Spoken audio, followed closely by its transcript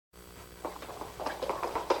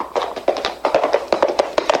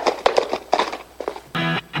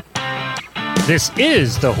This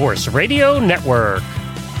is the Horse Radio Network.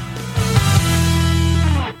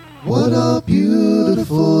 What a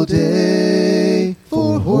beautiful day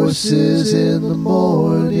for horses in the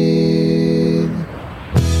morning.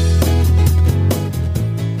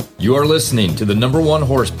 You are listening to the #1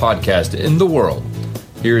 horse podcast in the world.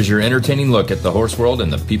 Here is your entertaining look at the horse world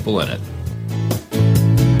and the people in it.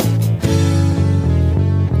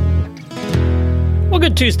 Well,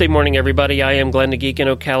 good Tuesday morning, everybody. I am Glenn the Geek in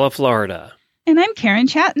Ocala, Florida. And I'm Karen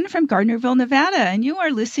Chatton from Gardnerville, Nevada, and you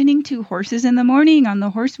are listening to Horses in the Morning on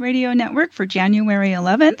the Horse Radio Network for January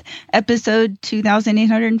 11th, episode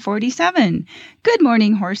 2847. Good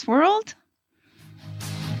morning, Horse World.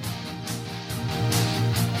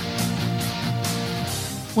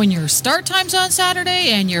 When your start time's on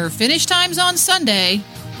Saturday and your finish time's on Sunday,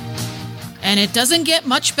 and it doesn't get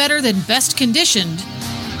much better than best conditioned,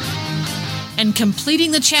 and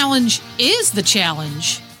completing the challenge is the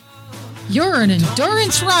challenge, you're an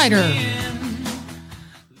endurance rider.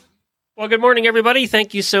 Well, good morning, everybody.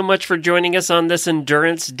 Thank you so much for joining us on this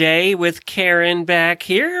Endurance Day with Karen back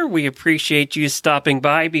here. We appreciate you stopping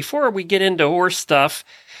by. Before we get into horse stuff,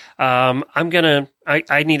 I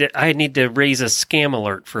need to raise a scam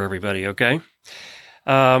alert for everybody, okay?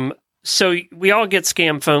 So we all get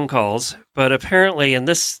scam phone calls, but apparently, and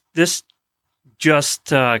this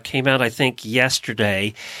just came out, I think,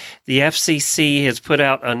 yesterday. The FCC has put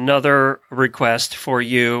out another request for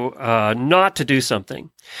you not to do something.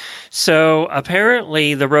 So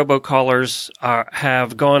apparently the robocallers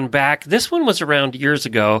have gone back. This one was around years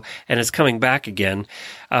ago and is coming back again.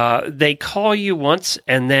 They call you once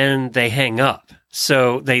and then they hang up.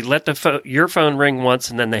 So they let your phone ring once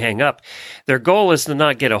and then they hang up. Their goal is to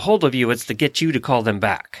not get a hold of you. It's to get you to call them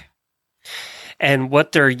back. And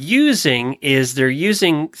what they're using is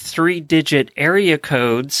 3-digit area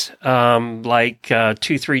codes, like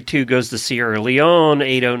 232 goes to Sierra Leone,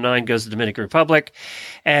 809 goes to Dominican Republic.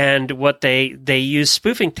 And what they use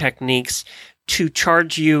spoofing techniques to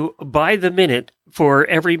charge you by the minute for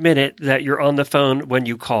every minute that you're on the phone when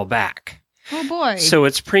you call back. Oh, boy. So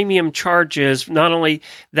it's premium charges. Not only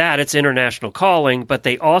that, it's international calling, but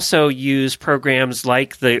they also use programs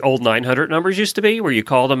like the old 900 numbers used to be, where you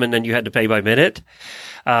called them and then you had to pay by minute.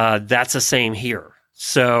 That's the same here.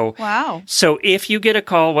 So, wow. So if you get a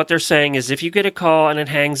call, what they're saying is if you get a call and it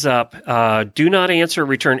hangs up, do not answer,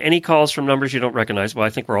 return any calls from numbers you don't recognize. Well, I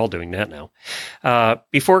think we're all doing that now.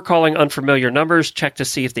 Before calling unfamiliar numbers, check to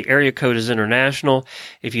see if the area code is international.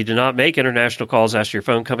 If you do not make international calls, ask your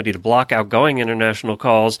phone company to block outgoing international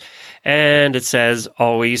calls. And it says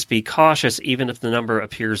always be cautious, even if the number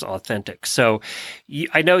appears authentic. So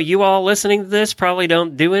I know you all listening to this probably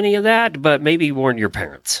don't do any of that, but maybe warn your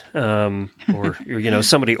parents, or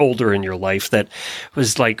somebody older in your life that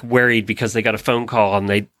was like worried because they got a phone call and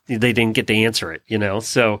they didn't get to answer it,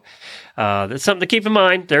 So that's something to keep in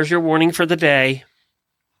mind. There's your warning for the day.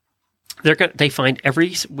 They find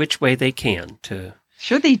every which way they can to.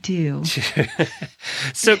 Sure they do.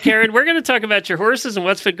 So, Karen, we're going to talk about your horses and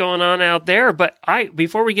what's been going on out there. But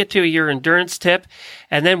before we get to your endurance tip,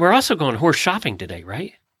 and then we're also going horse shopping today,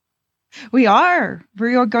 right? We are.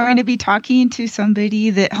 We are going to be talking to somebody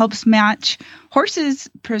that helps match horses,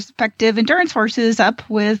 prospective endurance horses, up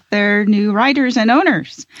with their new riders and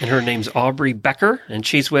owners. And her name's Aubrey Becker, and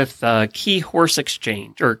she's with Key Horse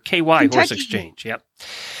Exchange, or KY Kentucky. Horse Exchange. Yep.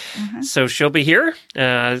 Uh-huh. So she'll be here,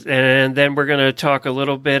 and then we're going to talk a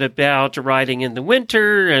little bit about riding in the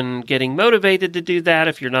winter and getting motivated to do that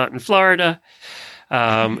if you're not in Florida.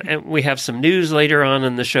 And we have some news later on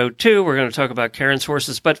in the show, too. We're going to talk about Karen's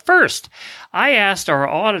horses. But first, I asked our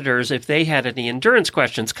auditors if they had any endurance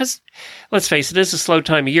questions, because, let's face it, it's a slow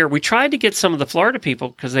time of year. We tried to get some of the Florida people,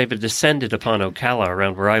 because they've descended upon Ocala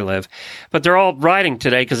around where I live, but they're all riding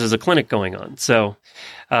today because there's a clinic going on. So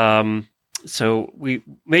we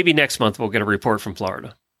maybe next month we'll get a report from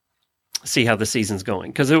Florida, see how the season's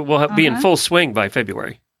going, because it will be in full swing by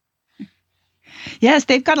February. Yes,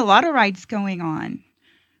 they've got a lot of rides going on.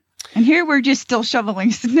 And here we're just still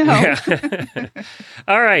shoveling snow. Yeah.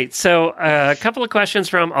 All right. So a couple of questions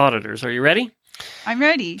from auditors. Are you ready? I'm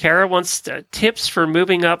ready. Kara wants tips for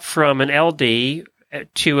moving up from an LD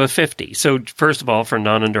to a 50. So first of all, for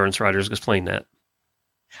non-endurance riders, explain that.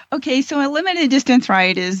 Okay, so a limited distance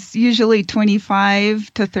ride is usually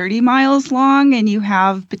 25 to 30 miles long, and you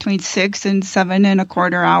have between 6 and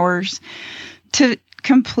 7.25 hours to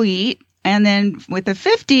complete. And then with a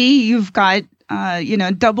 50, you've got,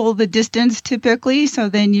 double the distance typically. So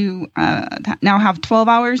then you now have 12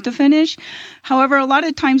 hours to finish. However, a lot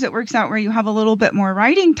of times it works out where you have a little bit more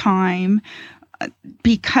riding time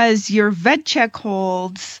because your vet check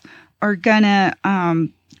holds are going to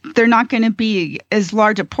they're not going to be as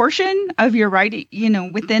large a portion of your riding,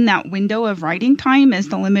 within that window of riding time as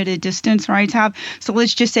the limited distance rides have. So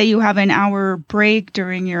let's just say you have an hour break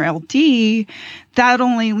during your LD. That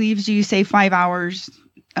only leaves you, say, 5 hours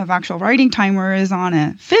of actual riding time, whereas on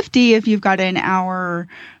a 50, if you've got an hour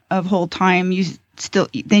of whole time,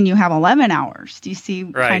 then you have 11 hours. Do you see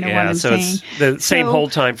kind of what I'm saying? It's the same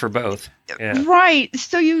hold time for both. Yeah. Right.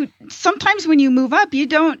 So sometimes when you move up, you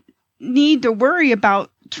don't need to worry about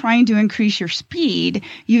trying to increase your speed.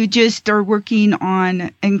 You just are working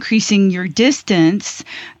on increasing your distance.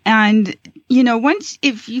 And,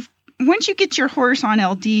 once you get your horse on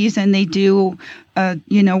LDs and they do,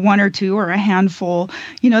 one or two or a handful,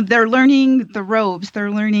 they're learning the ropes. They're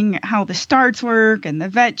learning how the starts work and the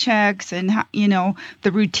vet checks and,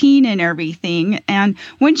 the routine and everything. And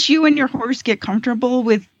once you and your horse get comfortable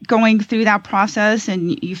with going through that process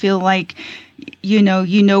and you feel like, you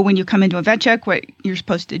know when you come into a vet check what you're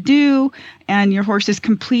supposed to do and your horse is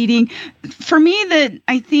completing. For me,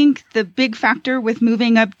 I think the big factor with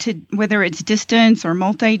moving up to whether it's distance or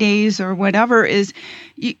multi-days or whatever is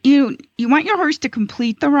you want your horse to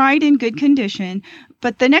complete the ride in good condition,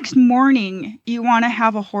 but the next morning you want to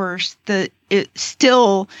have a horse that it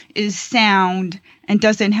still is sound and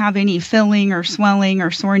doesn't have any filling or swelling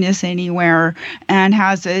or soreness anywhere and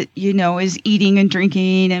has is eating and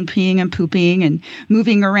drinking and peeing and pooping and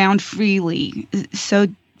moving around freely. So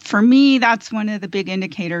for me, that's one of the big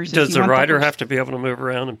indicators. Does the rider have to be able to move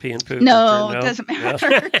around and pee and poop? No, it doesn't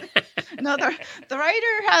matter. No, the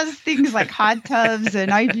rider has things like hot tubs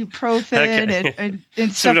and ibuprofen and stuff like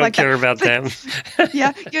that. So don't care about them.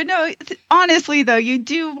 Yeah. Honestly, though, you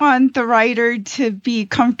do want the rider to be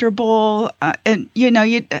comfortable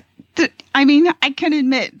I can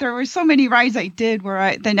admit there were so many rides I did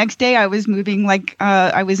where the next day I was moving like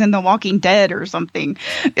I was in The Walking Dead or something,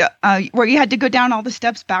 where you had to go down all the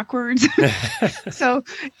steps backwards. So,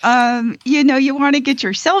 you want to get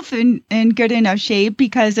yourself in good enough shape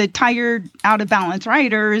because a tired, out of balance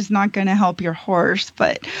rider is not going to help your horse.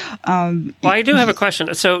 But well, I do have a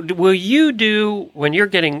question. So, will you do when you're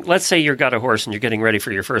let's say you've got a horse and you're getting ready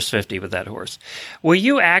for your first 50 with that horse? Will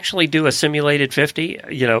you actually do a simulated 50?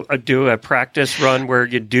 Do a practice run where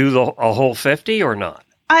you do a whole 50 or not?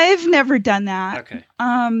 I've never done that. Okay.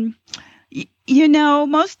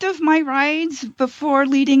 Most of my rides before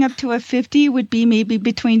leading up to a 50 would be maybe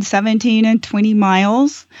between 17 and 20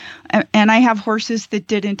 miles. And I have horses that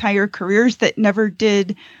did entire careers that never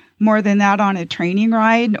did more than that on a training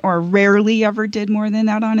ride or rarely ever did more than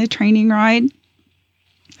that on a training ride.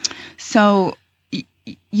 So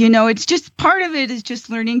it's just part of it is just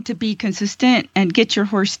learning to be consistent and get your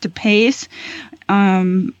horse to pace.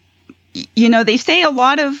 They say a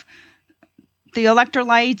lot of the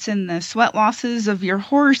electrolytes and the sweat losses of your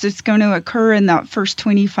horse is going to occur in that first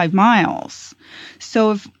 25 miles.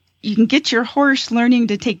 So if you can get your horse learning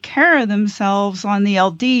to take care of themselves on the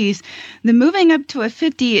LDs, then moving up to a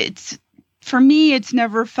 50, for me, it's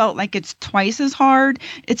never felt like it's twice as hard.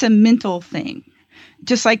 It's a mental thing.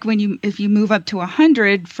 Just like if you move up to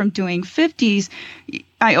 100 from doing 50s,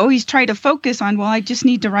 I always try to focus on, I just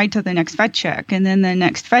need to ride to the next vet check. And then the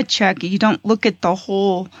next vet check, you don't look at the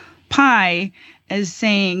whole pie as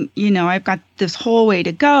saying, I've got this whole way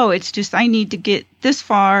to go. It's just, I need to get this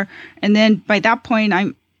far. And then by that point,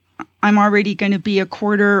 I'm already going to be a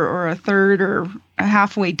quarter or a third or a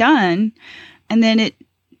halfway done. And then it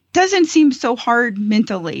doesn't seem so hard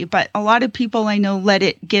mentally, but a lot of people I know let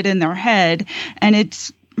it get in their head, and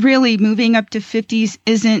it's really moving up to 50s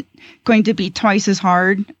isn't going to be twice as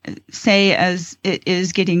hard, say, as it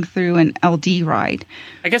is getting through an LD ride.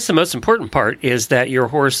 I guess the most important part is that your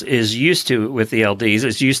horse is used to, with the LDs,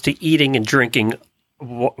 is used to eating and drinking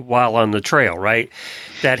while on the trail, right?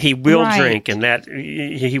 That he will drink and that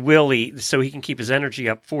he will eat so he can keep his energy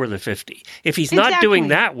up for the 50. If he's not doing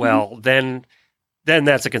that well, then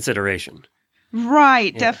that's a consideration.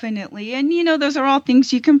 Right, definitely. And, those are all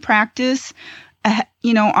things you can practice,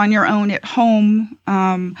 on your own at home.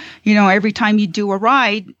 Every time you do a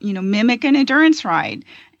ride, mimic an endurance ride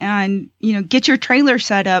and, get your trailer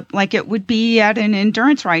set up like it would be at an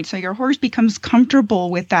endurance ride. So your horse becomes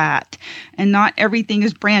comfortable with that and not everything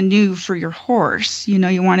is brand new for your horse.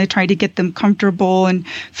 You want to try to get them comfortable and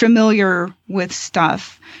familiar with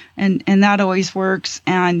stuff. And that always works.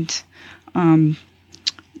 And,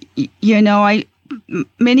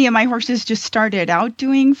 many of my horses just started out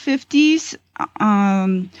doing 50s.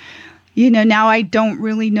 Now I don't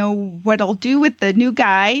really know what I'll do with the new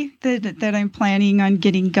guy that I'm planning on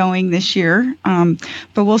getting going this year.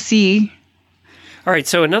 But we'll see. All right.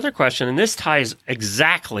 So another question, and this ties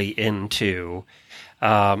exactly into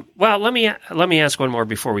Well, let me ask one more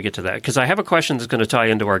before we get to that, because I have a question that's going to tie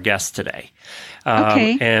into our guest today.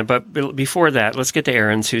 Okay. But before that, let's get to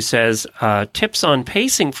Aaron's, who says tips on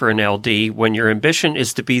pacing for an LD when your ambition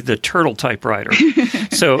is to be the turtle type rider.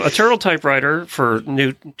 So a turtle type rider, for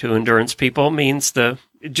new to endurance people, means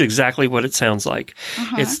exactly what it sounds like.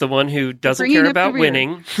 It's the one who doesn't care about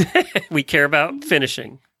winning. We care about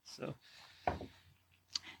finishing. So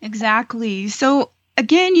exactly. So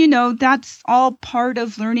again, that's all part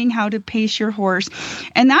of learning how to pace your horse.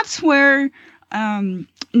 And that's where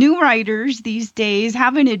new riders these days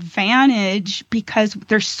have an advantage, because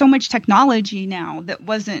there's so much technology now that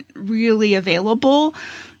wasn't really available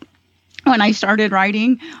when I started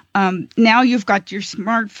riding. Now you've got your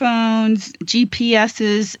smartphones,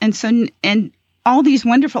 GPSs, and all these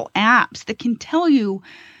wonderful apps that can tell you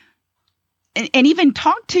and even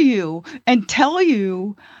talk to you and tell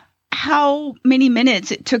you how many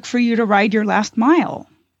minutes it took for you to ride your last mile.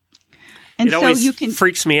 And it always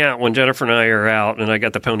freaks me out when Jennifer and I are out, and I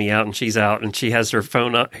got the pony out and she's out, and she has her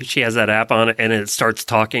phone up. She has that app on it, and it starts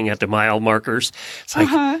talking at the mile markers. It's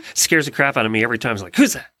like, scares the crap out of me every time. It's like,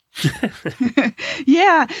 who's that?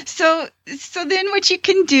 Yeah. So then what you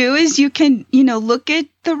can do is you can, look at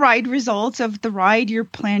the ride results of the ride you're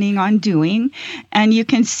planning on doing, and you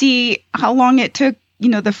can see how long it took,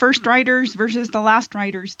 the first riders versus the last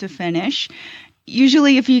riders to finish.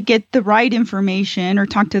 Usually if you get the ride information or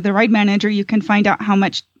talk to the ride manager, you can find out how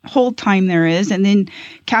much hold time there is, and then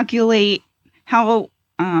calculate how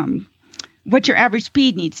what your average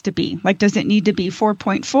speed needs to be. Like, does it need to be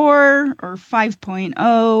 4.4 or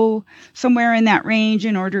 5.0, somewhere in that range,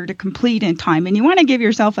 in order to complete in time? And you want to give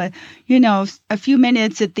yourself a few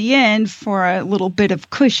minutes at the end for a little bit of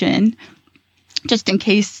cushion, just in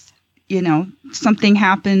case, something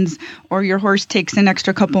happens or your horse takes an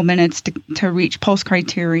extra couple minutes to reach pulse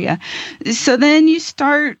criteria. So then you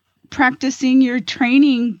start practicing your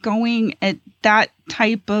training going at that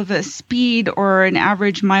type of a speed or an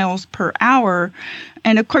average miles per hour.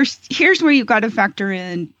 And of course, here's where you've got to factor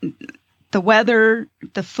in the weather,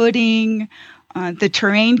 the footing, the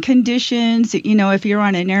terrain conditions. If you're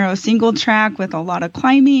on a narrow single track with a lot of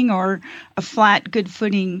climbing, or a flat, good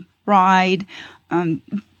footing ride.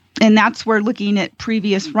 And that's where looking at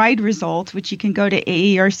previous ride results, which you can go to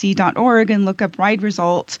aerc.org and look up ride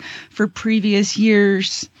results for previous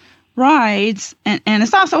years' rides. And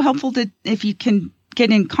it's also helpful if you can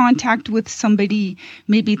get in contact with somebody,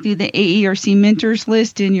 maybe through the AERC mentors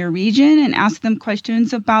list in your region, and ask them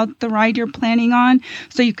questions about the ride you're planning on,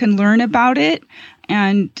 so you can learn about it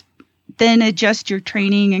and then adjust your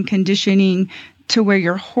training and conditioning to where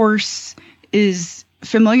your horse is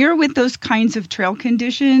familiar with those kinds of trail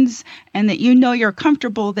conditions, and that you're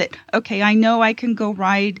comfortable that, okay, I know I can go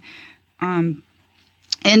ride in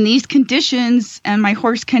these conditions, and my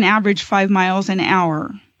horse can average 5 miles an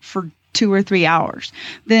hour for 2 or 3 hours.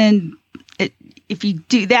 Then if you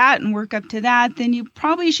do that and work up to that, then you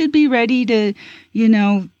probably should be ready to,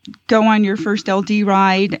 go on your first LD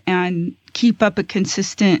ride and keep up a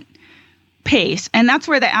consistent pace. And that's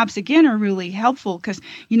where the apps, again, are really helpful, because,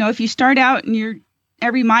 if you start out and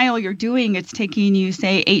every mile you're doing, it's taking you,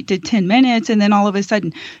 say, 8 to 10 minutes, and then all of a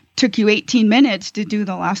sudden took you 18 minutes to do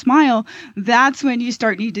the last mile, that's when you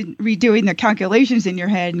start redoing the calculations in your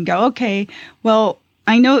head and go, okay, well,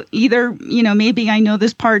 I know maybe I know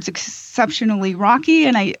this part's exceptionally rocky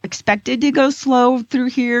and I expected to go slow through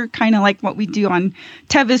here, kind of like what we do on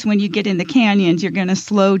Tevis. When you get in the canyons, you're going to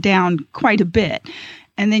slow down quite a bit.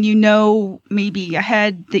 And then maybe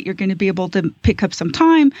ahead that you're going to be able to pick up some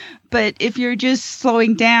time. But if you're just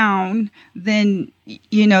slowing down, then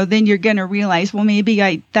you're going to realize, well,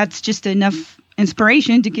 maybe that's just enough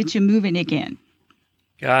inspiration to get you moving again.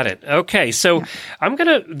 Got it. Okay, so I'm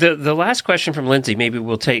gonna the last question from Lindsay. Maybe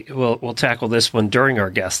we'll tackle this one during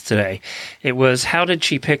our guest today. It was, how did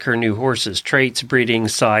she pick her new horses? Traits, breeding,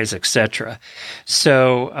 size, etc.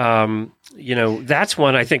 So that's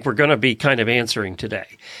one I think we're going to be kind of answering today.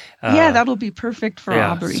 That'll be perfect for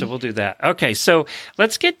Aubrey. So we'll do that. Okay, so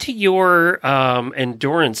let's get to your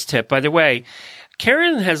endurance tip. By the way,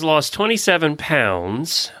 Karen has lost 27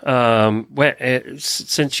 pounds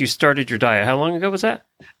since you started your diet. How long ago was that?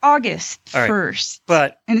 August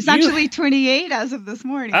 1st. And it's actually 28 as of this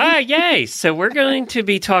morning. Yay. So we're going to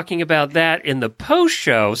be talking about that in the post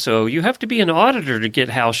show. So you have to be an auditor to get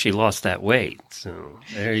how she lost that weight. So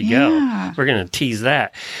there you go. We're going to tease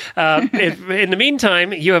that. In the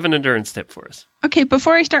meantime, you have an endurance tip for us. Okay,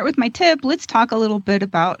 before I start with my tip, let's talk a little bit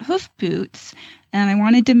about hoof boots. And I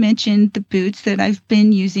wanted to mention the boots that I've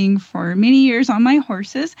been using for many years on my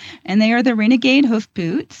horses, and they are the Renegade hoof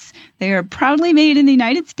boots. They are proudly made in the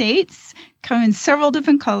United States, come in several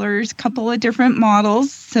different colors, couple of different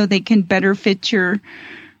models, so they can better fit your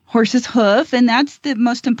horse's hoof. And that's the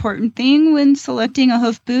most important thing when selecting a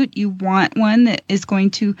hoof boot. You want one that is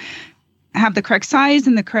going to have the correct size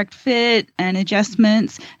and the correct fit and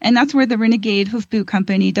adjustments. And that's where the Renegade Hoof Boot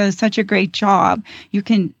Company does such a great job. You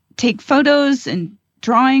can take photos and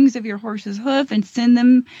drawings of your horse's hoof and send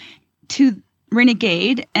them to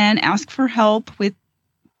Renegade and ask for help with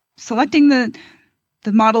selecting the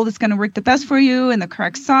model that's going to work the best for you and the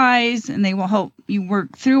correct size, and they will help you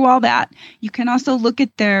work through all that. You can also look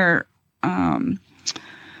at their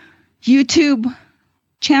YouTube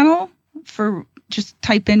channel for just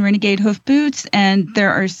type in Renegade Hoof Boots, and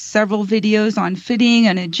there are several videos on fitting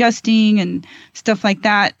and adjusting and stuff like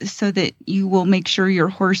that, so that you will make sure your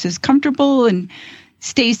horse is comfortable and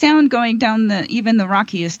stay sound going down even the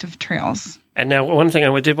rockiest of trails. And now one thing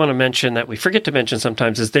I did want to mention that we forget to mention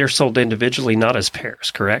sometimes is they're sold individually, not as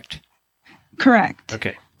pairs, correct? Correct.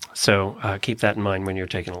 Okay. So keep that in mind when you're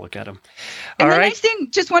taking a look at them. And all the right. nice thing,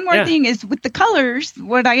 just one more thing, is with the colors,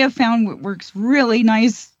 what I have found works really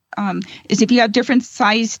nice is if you have different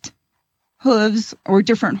sized hooves or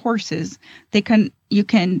different horses, you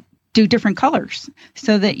can do different colors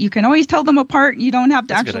so that you can always tell them apart. You don't have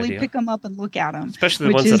to actually pick them up and look at them. Especially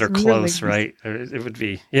the ones that are close, right? It would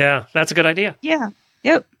be, that's a good idea. Yeah.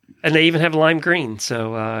 Yep. And they even have lime green,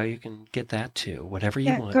 so you can get that too, whatever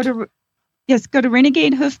you want. Go to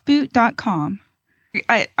renegadehoofboot.com.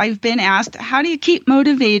 I've been asked, how do you keep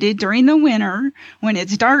motivated during the winter when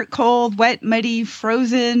it's dark, cold, wet, muddy,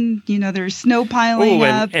 frozen, there's snow piling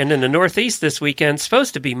up? And in the Northeast this weekend, it's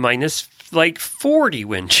supposed to be minus 40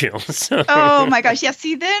 wind chills. Oh my gosh. Yeah.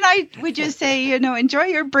 See, then I would just say, enjoy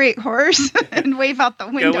your break, horse, and wave out the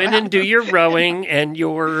window. Go in and do your rowing and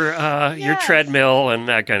your treadmill and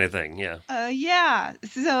that kind of thing. Yeah. Yeah.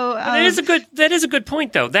 So that is a good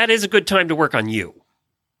point, though. That is a good time to work on you.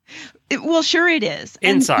 Well, sure it is.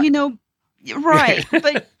 Inside. And, right.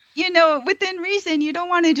 But, within reason, you don't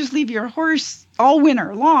want to just leave your horse all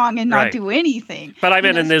winter long and not do anything. But I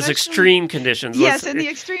meant in those extreme conditions. Yes, in the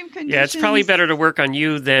extreme conditions. Yeah, it's probably better to work on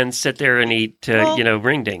you than sit there and eat,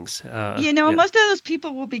 ringdings. Most of those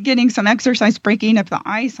people will be getting some exercise breaking up the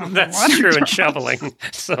ice on the water. That's true, and shoveling.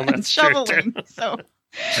 So that's shoveling. True, too. So.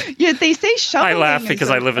 Yeah, they say shoveling. I laugh because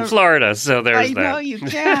I live in Florida, so there's that. I know you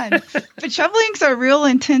can. But shoveling's a real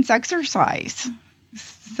intense exercise.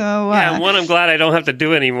 So one I'm glad I don't have to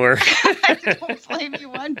do anymore. I don't blame you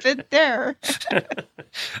one bit there.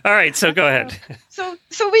 All right, so go ahead. So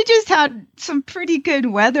we just had some pretty good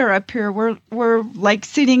weather up here. We're like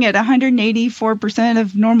sitting at 184%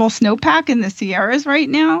 of normal snowpack in the Sierras right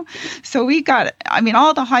now. So we got,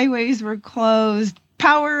 all the highways were closed.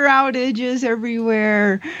 Power outages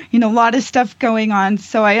everywhere, a lot of stuff going on.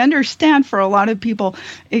 So I understand for a lot of people,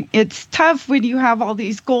 it's tough when you have all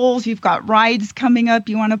these goals. You've got rides coming up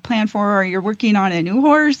you want to plan for, or you're working on a new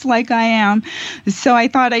horse like I am. So I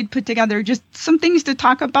thought I'd put together just some things to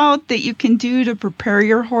talk about that you can do to prepare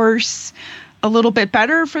your horse a little bit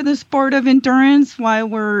better for the sport of endurance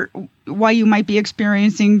while you might be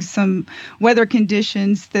experiencing some weather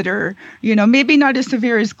conditions that are, maybe not as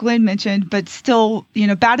severe as Glenn mentioned, but still,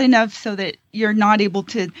 bad enough so that you're not able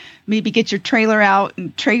to maybe get your trailer out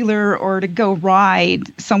and trailer or to go ride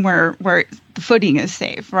somewhere where the footing is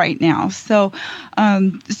safe right now. So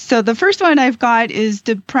the first one I've got is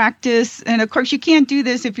to practice, and of course you can't do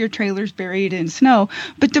this if your trailer's buried in snow,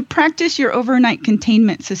 but to practice your overnight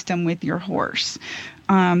containment system with your horse.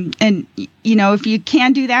 And, if you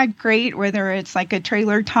can do that, great, whether it's like a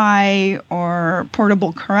trailer tie or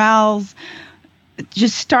portable corrals,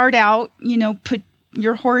 just start out, put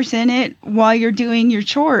your horse in it while you're doing your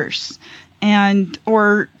chores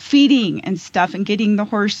or feeding and stuff, and getting the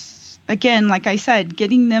horse, again, like I said,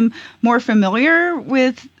 getting them more familiar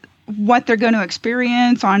with what they're going to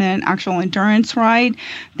experience on an actual endurance ride.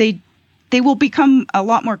 They will become a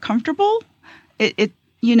lot more comfortable.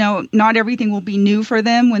 Not everything will be new for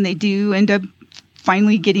them when they do end up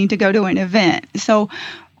finally getting to go to an event. So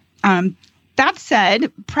that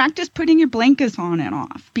said, practice putting your blankets on and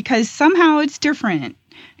off, because somehow it's different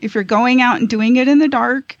if you're going out and doing it in the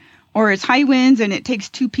dark, or it's high winds and it takes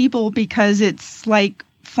two people, because it's like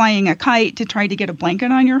flying a kite to try to get a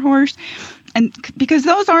blanket on your horse. And because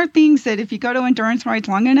those are things that if you go to endurance rides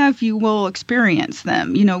long enough, you will experience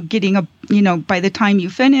them, getting by the time you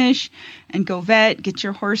finish and go vet, get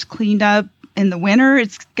your horse cleaned up, in the winter,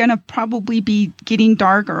 it's going to probably be getting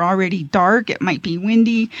dark or already dark. It might be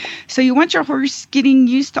windy. So you want your horse getting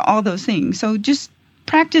used to all those things. So just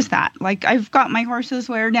practice that. Like I've got my horses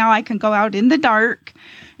where now I can go out in the dark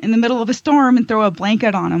in the middle of a storm and throw a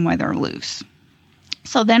blanket on them while they're loose.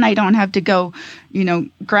 So then I don't have to go,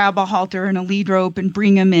 grab a halter and a lead rope and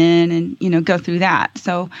bring them in and, go through that.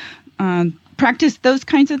 So practice those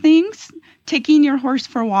kinds of things. Taking your horse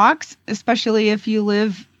for walks, especially if you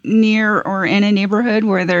live near or in a neighborhood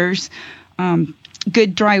where there's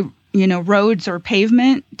good dry, roads or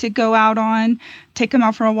pavement to go out on. Take them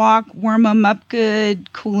out for a walk, warm them up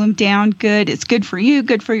good, cool them down good. It's good for you,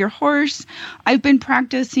 good for your horse. I've been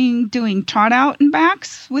practicing doing trot out and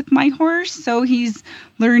backs with my horse. So he's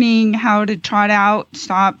learning how to trot out,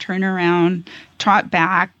 stop, turn around, trot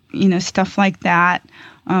back, stuff like that.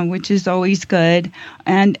 Which is always good.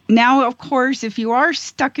 And now, of course, if you are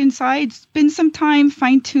stuck inside, spend some time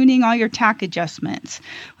fine-tuning all your tack adjustments.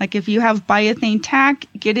 Like if you have biothane tack,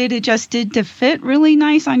 get it adjusted to fit really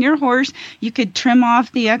nice on your horse. You could trim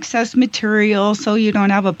off the excess material so you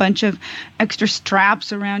don't have a bunch of extra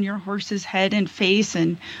straps around your horse's head and face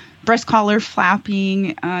and breast collar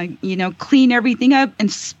flapping, clean everything up,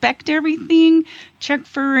 inspect everything, check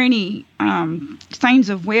for any signs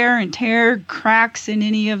of wear and tear, cracks in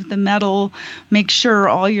any of the metal, make sure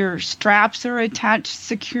all your straps are attached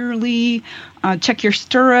securely, check your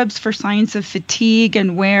stirrups for signs of fatigue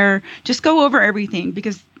and wear. Just go over everything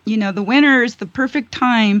because, the winter is the perfect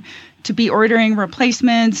time to be ordering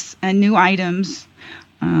replacements and new items.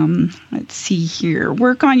 Let's see here.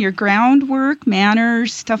 Work on your groundwork,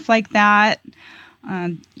 manners, stuff like that.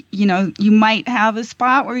 You might have a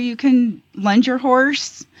spot where you can lunge your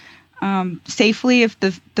horse safely if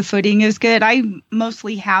the footing is good. I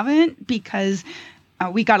mostly haven't because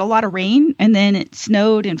we got a lot of rain and then it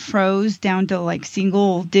snowed and froze down to like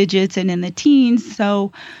single digits and in the teens.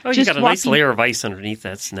 So you got a nice layer of ice underneath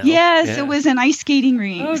that snow. Yes, yeah. It was an ice skating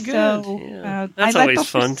rink. Oh, good. So, yeah. That's always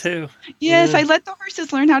fun too. Yes, yeah. I let the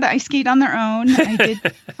horses learn how to ice skate on their own. I did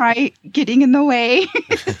try getting in the way.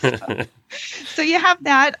 So you have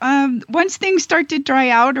that. Once things start to dry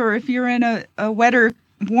out, or if you're in a wetter,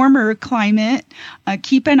 warmer climate,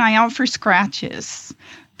 keep an eye out for scratches.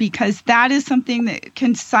 Because that is something that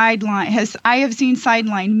can I have seen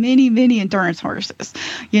sideline many, many endurance horses.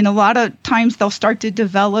 A lot of times they'll start to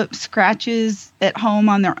develop scratches at home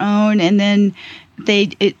on their own, and then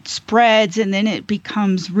it spreads, and then it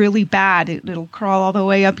becomes really bad. It'll crawl all the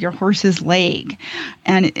way up your horse's leg,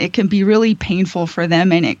 and it can be really painful for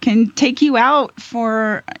them, and it can take you out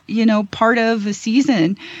for, part of a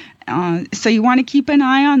season. So you want to keep an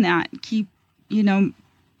eye on that.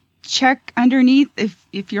 Check underneath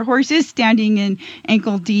if your horse is standing in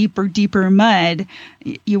ankle deep or deeper mud.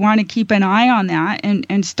 You want to keep an eye on that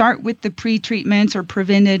and start with the pre-treatments or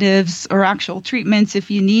preventatives or actual treatments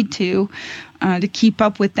if you need to keep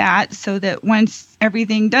up with that, so that once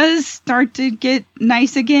everything does start to get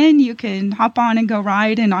nice again, you can hop on and go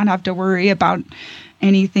ride and not have to worry about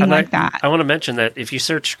anything like that. I want to mention that if you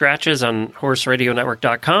search scratches on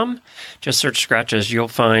horseradionetwork.com, just search scratches, you'll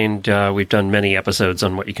find we've done many episodes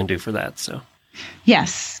on what you can do for that. So,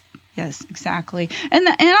 yes, exactly. And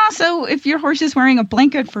also, if your horse is wearing a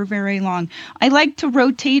blanket for very long, I like to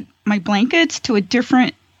rotate my blankets to a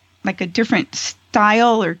different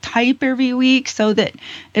style or type every week, so that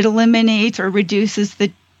it eliminates or reduces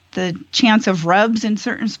the chance of rubs in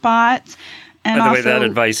certain spots. And by the way, that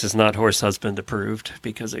advice is not horse husband approved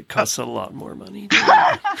because it costs a lot more money.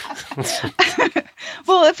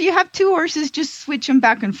 Well, if you have two horses, just switch them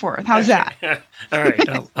back and forth. How's that? All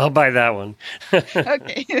right, I'll buy that one.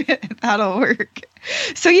 Okay, that'll work.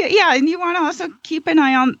 So yeah, and you want to also keep an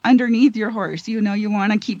eye on underneath your horse. You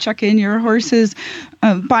want to keep checking your horse's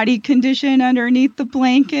body condition underneath the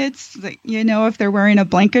blankets. If they're wearing a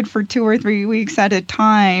blanket for 2 or 3 weeks at a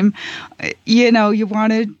time, you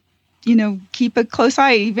want to keep a close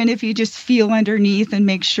eye, even if you just feel underneath, and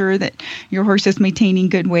make sure that your horse is maintaining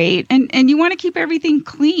good weight. And you want to keep everything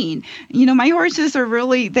clean. My horses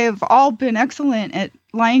they've all been excellent at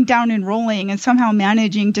lying down and rolling and somehow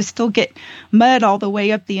managing to still get mud all the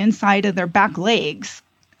way up the inside of their back legs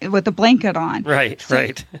with a blanket on. Right.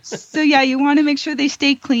 So yeah, you want to make sure they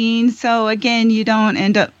stay clean. So again, you don't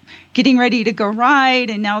end up getting ready to go ride,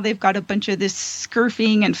 and now they've got a bunch of this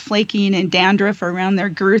scurfing and flaking and dandruff around their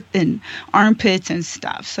girth and armpits and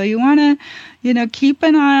stuff. So you want to, keep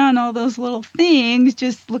an eye on all those little things,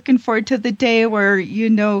 just looking forward to the day where,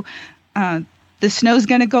 the snow's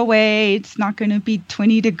going to go away. It's not going to be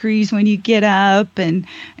 20 degrees when you get up, and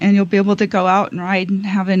you'll be able to go out and ride and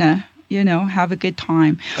having a have a good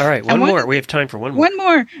time. All right, one more. We have time for one more. One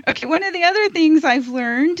more. Okay, one of the other things I've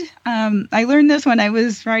learned, I learned this when I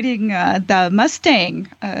was riding the Mustang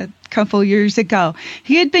a couple years ago.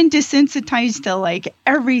 He had been desensitized to like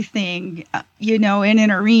everything, in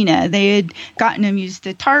an arena. They had gotten him used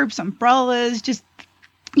to tarps, umbrellas, just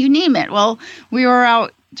you name it. Well, we were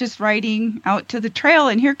out just riding out to the trail,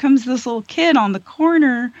 and here comes this little kid on the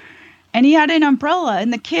corner, and he had an umbrella,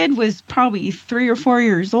 and the kid was probably 3 or 4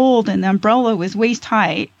 years old, and the umbrella was waist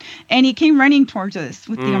high, and he came running towards us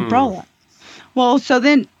with the umbrella. Well, so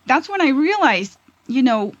then that's when I realized,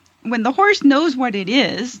 when the horse knows what it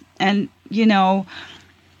is, and,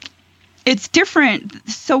 it's different.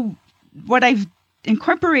 So what I've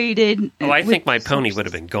incorporated. Oh, I think my pony would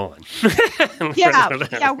have been gone.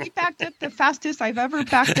 Yeah, we backed up the fastest I've ever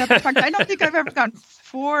backed up. In fact, I don't think I've ever gone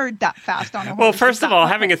forward that fast on a horse. Well, first of all,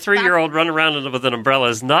 having a 3-year-old run around with an umbrella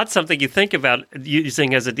is not something you think about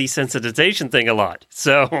using as a desensitization thing a lot.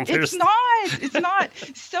 So it's not.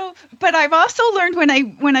 So, but I've also learned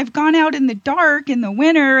when I've gone out in the dark in the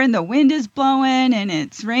winter and the wind is blowing and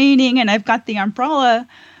it's raining and I've got the umbrella.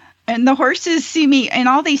 And the horses see me, and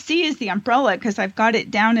all they see is the umbrella because I've got it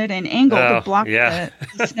down at an angle to block the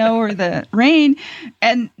snow or the rain.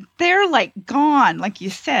 And they're like gone, like you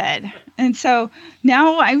said. And so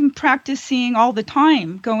now I'm practicing all the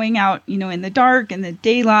time, going out, in the dark, in the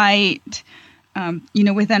daylight,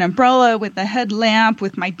 with an umbrella, with a headlamp,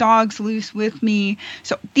 with my dogs loose with me.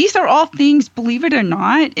 So these are all things, believe it or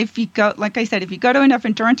not, if you go, like I said, if you go to enough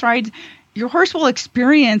endurance rides, your horse will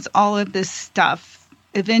experience all of this stuff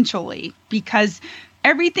eventually, because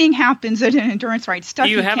everything happens at an endurance ride. Stuff.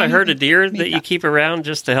 Do you have a herd of deer that you keep around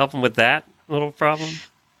just to help them with that little problem?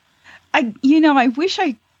 I wish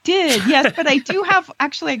I did. Yes, but I do have.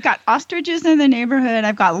 Actually, I got ostriches in the neighborhood.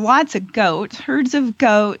 I've got lots of goats, herds of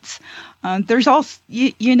goats. There's also,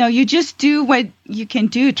 you just do what you can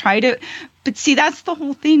do. Try to. But see, that's the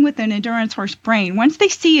whole thing with an endurance horse brain. Once they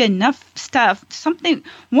see enough stuff,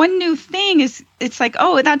 one new thing it's like,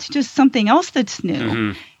 oh, that's just something else that's new.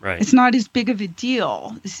 Mm-hmm. Right. It's not as big of a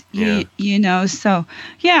deal, so,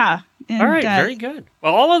 yeah. And, all right, very good.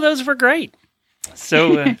 Well, all of those were great.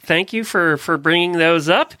 So thank you for bringing those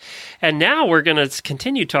up. And now we're going to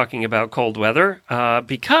continue talking about cold weather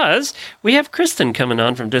because we have Kristen coming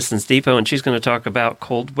on from Distance Depot, and she's going to talk about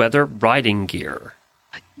cold weather riding gear.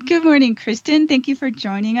 Good morning, Kristen. Thank you for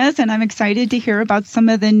joining us, and I'm excited to hear about some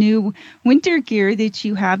of the new winter gear that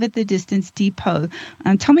you have at the Distance Depot.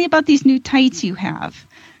 Tell me about these new tights you have.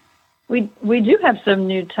 We do have some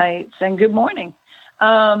new tights, and good morning.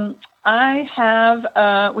 I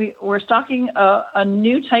have we're stocking a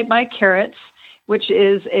new tight by Carrots, which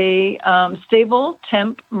is a stable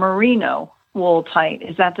temp merino wool tight.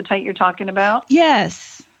 Is that the tight you're talking about?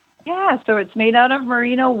 Yes. Yeah, so it's made out of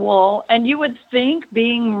merino wool, and you would think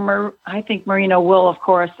I think merino wool, of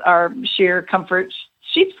course, are sheer comfort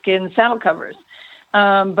sheepskin saddle covers.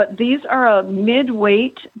 But these are a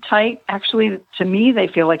mid-weight tight. Actually, to me, they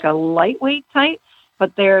feel like a lightweight tight,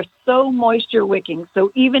 but they're so moisture wicking.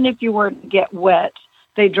 So even if you were to get wet,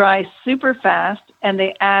 they dry super fast, and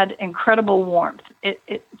they add incredible warmth.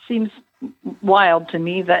 It seems wild to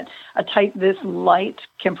me that a tight this light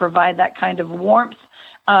can provide that kind of warmth.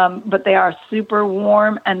 But they are super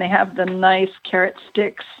warm, and they have the nice carrot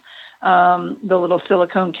sticks, the little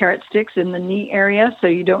silicone carrot sticks in the knee area, so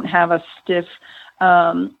you don't have a stiff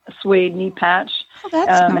suede knee patch. Oh,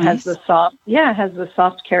 that's nice. It has the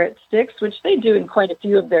soft carrot sticks, which they do in quite a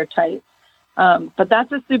few of their tights. But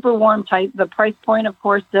that's a super warm tight. The price point, of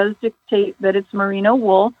course, does dictate that it's merino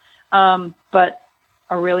wool, but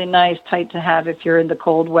a really nice tight to have if you're in the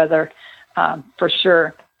cold weather, for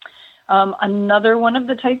sure. Another one of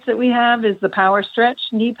the tights that we have is the Power Stretch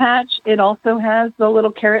knee patch. It also has the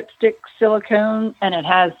little carrot stick silicone, and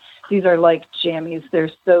these are like jammies.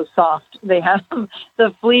 They're so soft. They have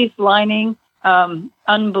the fleece lining,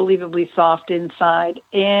 unbelievably soft inside,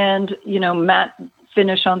 and, matte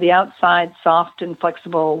finish on the outside, soft and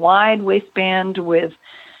flexible, wide waistband with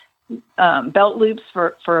belt loops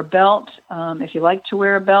for a belt, if you like to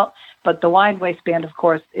wear a belt. But the wide waistband, of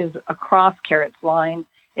course, is across Carrot's line.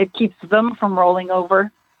 It keeps them from rolling over,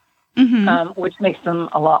 which makes them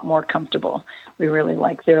a lot more comfortable. We really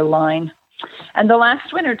like their line. And the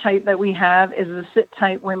last winter tight that we have is the Sit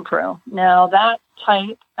Tight Wimpro. Now, that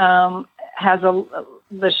tight has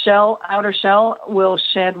the outer shell will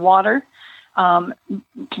shed water,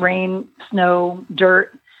 rain, snow,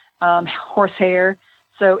 dirt, horsehair.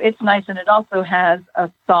 So it's nice, and it also has a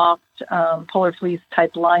soft polar fleece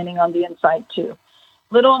type lining on the inside too.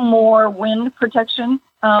 Little more wind protection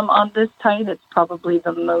on this type. It's probably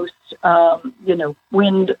the most,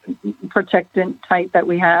 wind protectant type that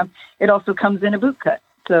we have. It also comes in a boot cut.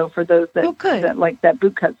 So for those that like that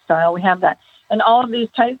boot cut style, we have that. And all of these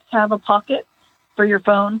types have a pocket for your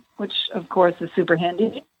phone, which of course is super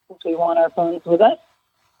handy since we want our phones with us.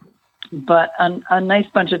 But a nice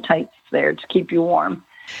bunch of tights there to keep you warm.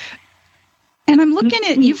 And I'm looking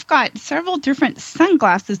at, you've got several different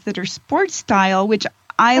sunglasses that are sports style, which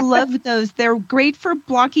I love those. They're great for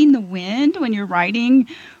blocking the wind when you're riding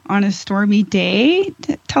on a stormy day.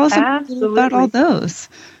 Tell us a little about all those.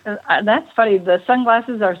 That's funny. The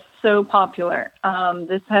sunglasses are so popular.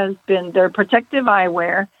 They're protective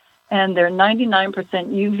eyewear, and they're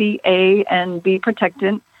 99% UVA and B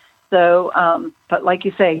protectant. So, but like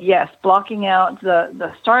you say, yes, blocking out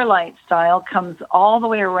the Starlight style comes all the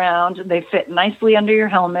way around. They fit nicely under your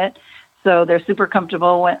helmet, so they're super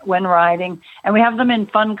comfortable when riding. And we have them in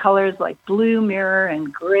fun colors like blue mirror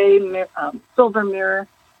and gray mirror, silver mirror,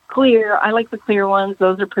 clear. I like the clear ones.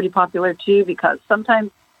 Those are pretty popular too, because sometimes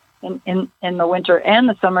in the winter and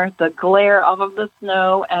the summer, the glare off of the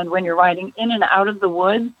snow, and when you're riding in and out of the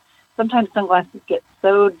woods, sometimes sunglasses get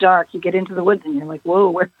so dark, you get into the woods and you're like, whoa,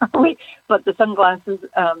 where are we? But the sunglasses,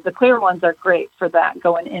 the clear ones are great for that,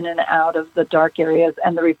 going in and out of the dark areas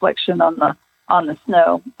and the reflection on the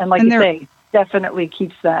snow. And like you say, definitely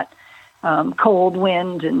keeps that cold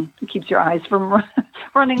wind and keeps your eyes from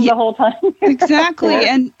running the whole time. Exactly.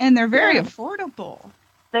 And they're very affordable.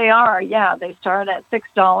 They are, yeah. They start at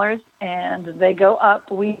 $6 and they go up.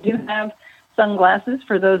 We do have sunglasses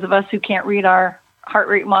for those of us who can't read our heart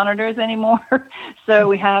rate monitors anymore. So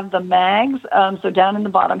we have the mags. So down in the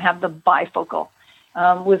bottom have the bifocal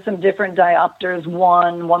with some different diopters,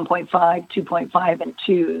 1, 1.5, 2.5, and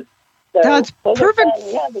 2. So that's perfect.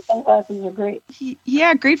 The sunglasses are great.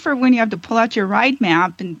 Yeah, great for when you have to pull out your ride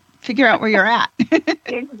map and figure out where you're at.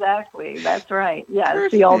 Exactly. That's right. Yeah,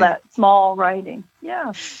 perfect. See all that small writing.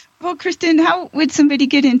 Yeah. Well, Kristen, how would somebody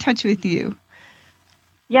get in touch with you?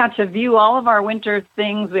 Yeah, to view all of our winter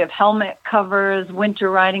things, we have helmet covers, winter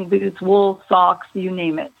riding boots, wool socks, you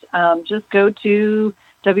name it. Just go to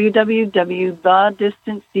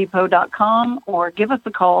www.thedistancedepot.com or give us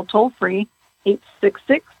a call toll-free,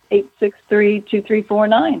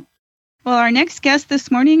 866-863-2349. Well, our next guest this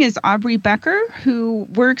morning is Aubrey Becker, who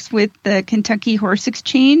works with the Kentucky Horse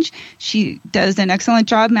Exchange. She does an excellent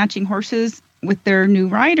job matching horses with their new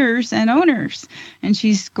riders and owners. And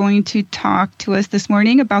she's going to talk to us this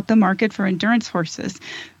morning about the market for endurance horses.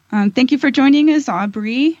 Thank you for joining us,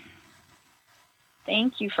 Aubrey.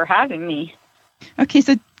 Thank you for having me. Okay,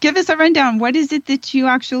 so give us a rundown. What is it that you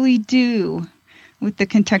actually do with the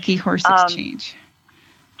Kentucky Horse Exchange?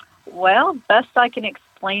 Well, best I can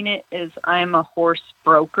explain it is I'm a horse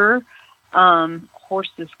broker.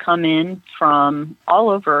 Horses come in from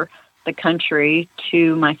all over the country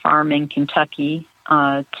to my farm in Kentucky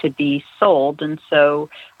to be sold. And so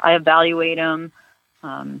I evaluate them,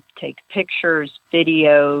 take pictures,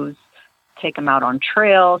 videos, take them out on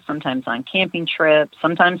trail, sometimes on camping trips,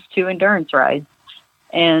 sometimes to endurance rides,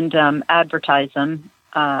 and advertise them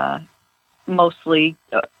mostly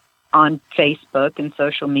on Facebook and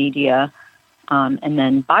social media. And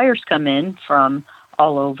then buyers come in from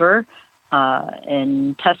all over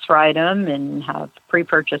and test ride them and have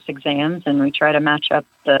pre-purchase exams, and we try to match up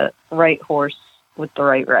the right horse with the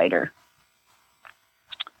right rider.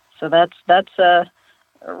 So that's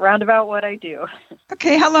roundabout what I do.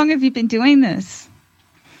 Okay, how long have you been doing this?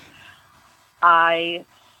 I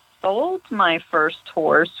sold my first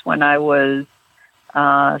horse when I was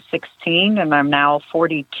 16, and I'm now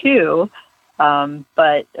 42.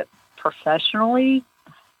 But professionally,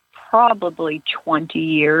 probably 20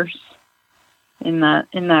 years in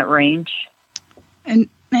that range. And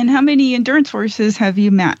how many endurance horses have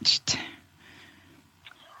you matched?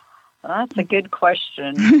 Well, that's a good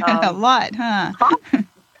question. A lot, huh?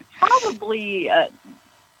 Probably,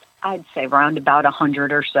 I'd say around about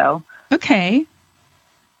 100 or so. Okay.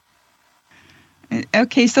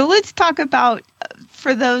 Okay, so let's talk about,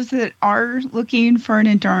 for those that are looking for an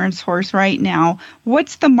endurance horse right now,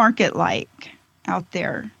 what's the market like out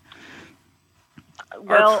there?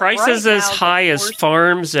 Well, are prices right as high as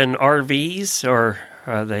farms and RVs, or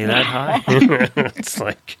are they that high? It's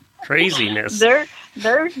like craziness. They're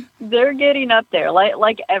getting up there.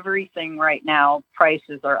 Like everything right now,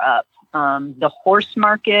 prices are up. The horse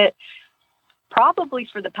market, probably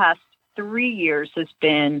for the past 3 years, has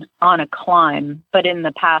been on a climb, but in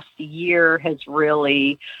the past year has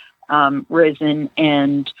really risen.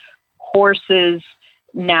 And horses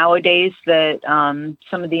nowadays, that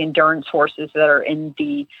some of the endurance horses that are in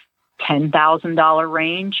the $10,000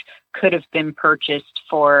 range could have been purchased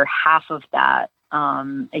for half of that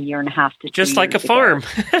a year and a half to 2 just like a years farm.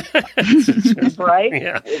 right?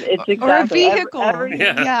 Yeah. It's exactly Or a vehicle.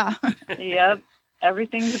 Yeah. Yep.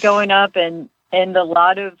 Everything's going up, and a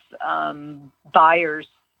lot of buyers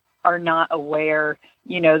are not aware,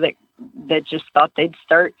 that just thought they'd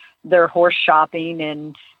start their horse shopping,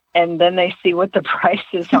 and then they see what the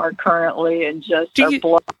prices are currently and just are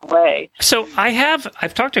blown away. So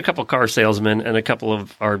I've talked to a couple car salesmen and a couple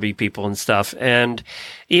of RV people and stuff, and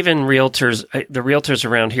even realtors, the realtors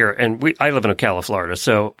around here, and I live in Ocala, Florida,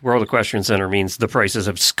 so World Equestrian Center means the prices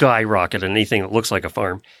have skyrocketed, anything that looks like a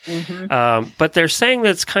farm. Mm-hmm. But they're saying that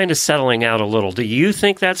it's kind of settling out a little. Do you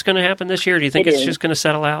think that's going to happen this year? Do you think it's just going to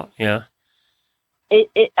settle out? Yeah.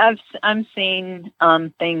 I'm seeing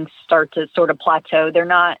things start to sort of plateau.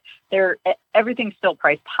 Everything's still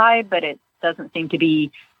priced high, but it doesn't seem to be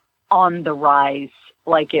on the rise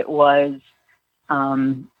like it was,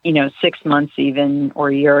 6 months even or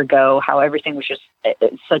a year ago, how everything was just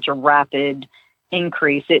such a rapid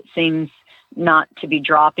increase. It seems not to be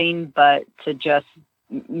dropping, but to just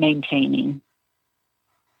maintaining.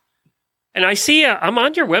 And I see, I'm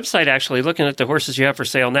on your website actually looking at the horses you have for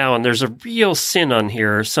sale now, and there's a real sin on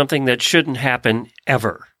here, something that shouldn't happen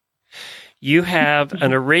ever. You have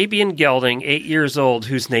an Arabian gelding, 8 years old,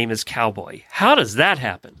 whose name is Cowboy. How does that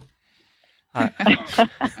happen?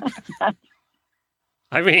 I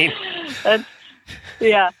mean...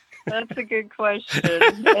 That's a good question.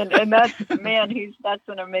 And that's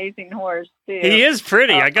an amazing horse, too. He is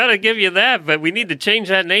pretty. I got to give you that, but we need to change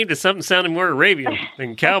that name to something sounding more Arabian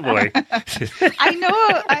than Cowboy.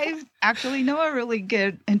 I actually know a really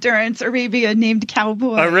good endurance Arabian named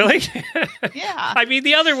Cowboy. Oh, really? Yeah. I mean,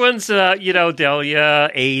 the other ones,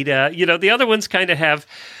 Delia, Ada, the other ones kind of have,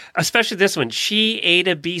 especially this one, She,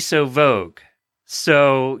 Ada, Be So Vogue.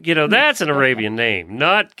 So, that's an Arabian name,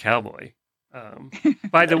 not Cowboy.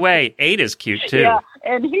 By the way, Ada's cute too. Yeah,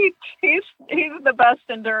 and he's the best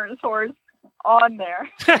endurance horse on there.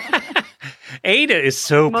 Ada is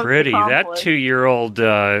so Most pretty. accomplished. That 2-year-old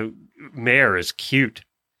mare is cute.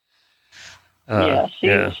 She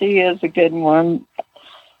is a good one.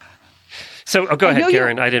 So, go ahead,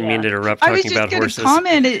 Karen. I didn't mean to interrupt talking about horses. I was just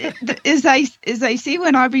going to comment. As I see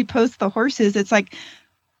when Aubrey posts the horses, it's like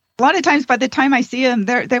a lot of times by the time I see them,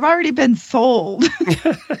 they've already been sold.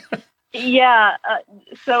 Yeah.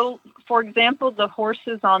 So, for example, the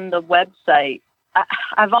horses on the website,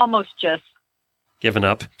 I've almost just given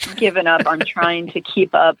up on trying to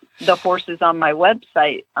keep up the horses on my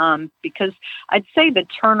website because I'd say the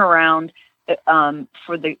turnaround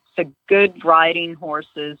for the good riding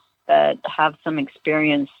horses that have some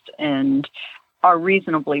experience and are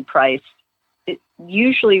reasonably priced,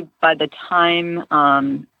 usually by the time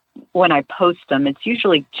when I post them, it's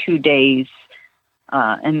usually 2 days.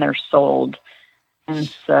 And they're sold. And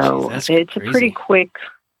so it's crazy. A pretty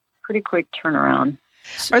quick turnaround.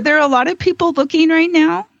 Are there a lot of people looking right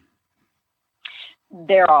now?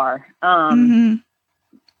 There are.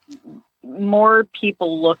 More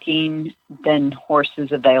people looking than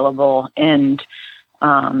horses available. And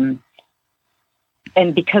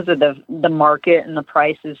because of the market and the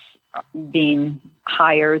prices being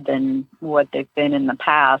higher than what they've been in the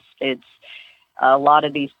past, it's a lot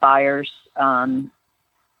of these buyers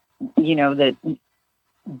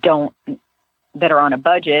that are on a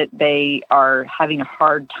budget, they are having a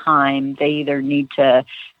hard time. They either need to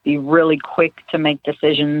be really quick to make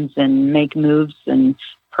decisions and make moves and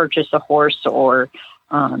purchase a horse, or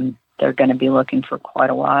they're going to be looking for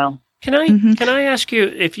quite a while. Can I ask you,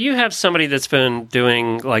 if you have somebody that's been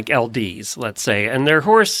doing like LDs, let's say, and their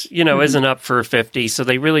horse, isn't up for 50, so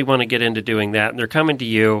they really want to get into doing that, and they're coming to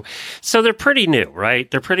you. So they're pretty new, right?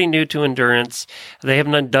 They're pretty new to endurance. They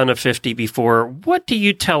haven't done a 50 before. What do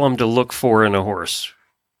you tell them to look for in a horse?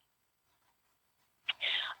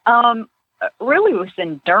 Really, with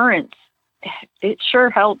endurance, it sure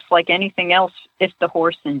helps like anything else if the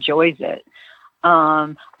horse enjoys it.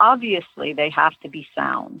 Obviously, they have to be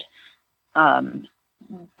sound.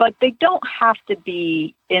 But they don't have to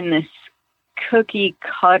be in this cookie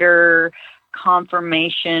cutter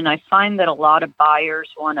conformation. I find that a lot of buyers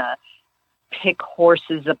want to pick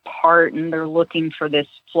horses apart and they're looking for this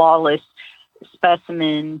flawless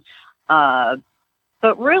specimen. But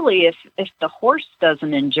really, if the horse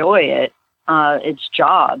doesn't enjoy it, its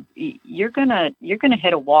job, you're gonna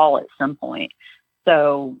hit a wall at some point.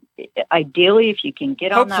 So ideally, if you can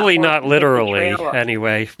get on that horse, hopefully not literally.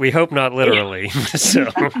 Anyway, we hope not literally. So,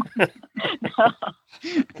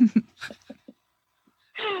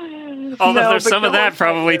 although there's some of that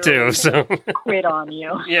probably too. So quit on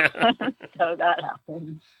you. Yeah. So that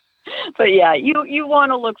happens. But yeah, you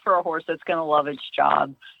want to look for a horse that's going to love its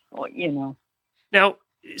job, Now,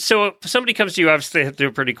 so if somebody comes to you, obviously they have to do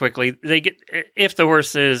it pretty quickly. They get, if the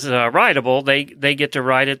horse is rideable, they get to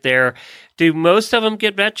ride it there. Do most of them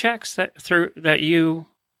get vet checks that you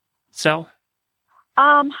sell?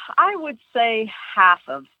 I would say half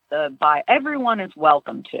of the buy. Everyone is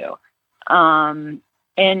welcome to, and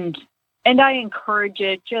I encourage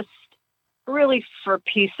it just really for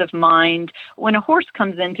peace of mind. When a horse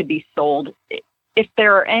comes in to be sold, if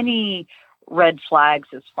there are any red flags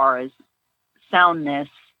as far as soundness,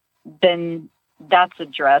 then that's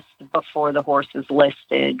addressed before the horse is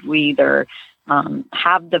listed. We either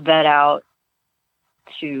have the vet out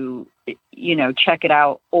to, check it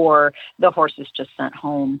out, or the horse is just sent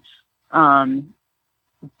home.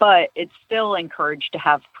 But it's still encouraged to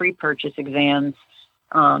have pre-purchase exams.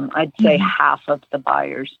 I'd say half of the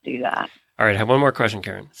buyers do that. All right, I have one more question,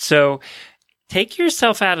 Karen. So take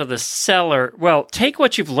yourself out of the seller. Well, take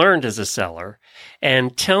what you've learned as a seller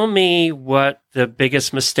and tell me what the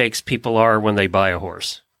biggest mistakes people are when they buy a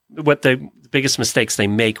horse, what the biggest mistakes they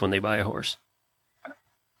make when they buy a horse.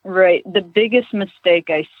 Right. The biggest mistake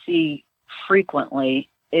I see frequently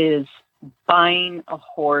is buying a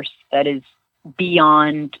horse that is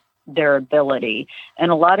beyond their ability. And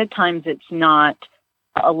a lot of times it's not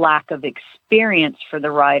a lack of experience for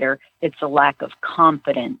the rider, it's a lack of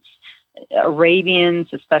confidence. Arabians,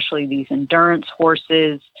 especially these endurance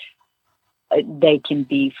horses, they can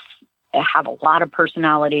have a lot of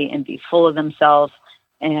personality and be full of themselves,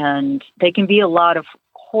 and they can be a lot of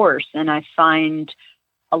horse. And I find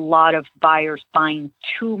a lot of buyers buying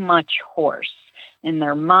too much horse. In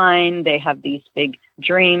their mind, they have these big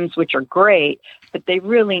dreams, which are great, but they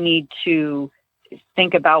really need to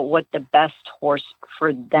think about what the best horse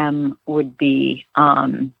for them would be.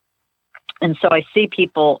 And so I see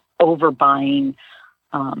people overbuying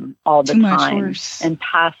all the time and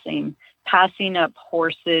passing up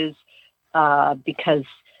horses because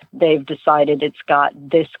they've decided it's got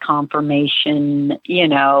this conformation,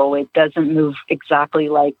 it doesn't move exactly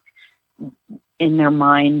like in their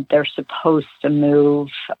mind they're supposed to move.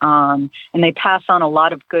 And they pass on a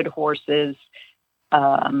lot of good horses,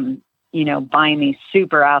 buying these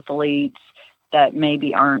super athletes that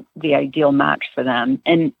maybe aren't the ideal match for them.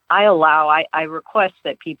 And I request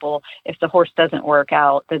that people, if the horse doesn't work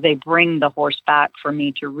out, that they bring the horse back for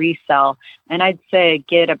me to resell. And I'd say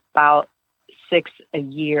get about 6 a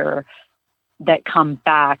year that come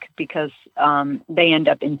back because they end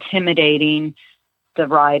up intimidating the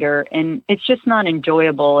rider. And it's just not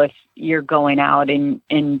enjoyable if you're going out and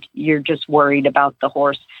you're just worried about the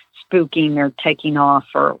horse spooking or taking off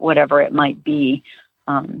or whatever it might be.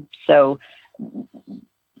 So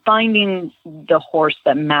finding the horse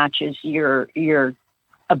that matches your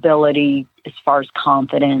ability as far as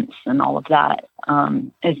confidence and all of that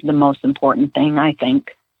is the most important thing, I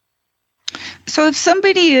think. So if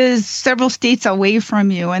somebody is several states away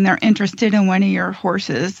from you and they're interested in one of your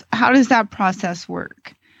horses, how does that process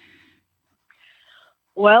work?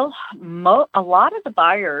 Well, a lot of the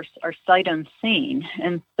buyers are sight unseen.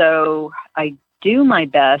 And so I do my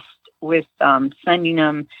best with sending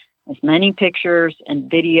them as many pictures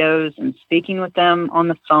and videos and speaking with them on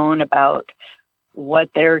the phone about what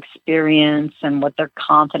their experience and what their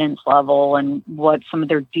confidence level and what some of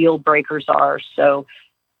their deal breakers are. So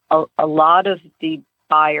a lot of the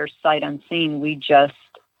buyers sight unseen, we just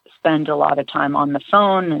spend a lot of time on the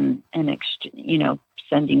phone and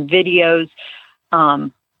sending videos.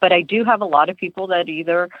 But I do have a lot of people that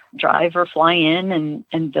either drive or fly in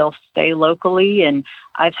and they'll stay locally. And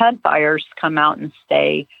I've had buyers come out and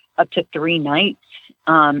stay up to 3 nights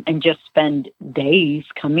and just spend days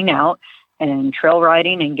coming out and trail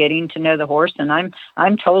riding and getting to know the horse. And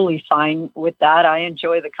I'm totally fine with that. I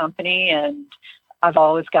enjoy the company, and I've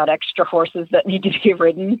always got extra horses that need to be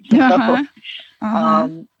ridden. So,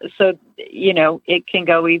 it can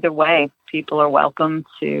go either way. People are welcome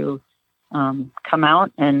to come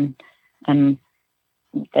out and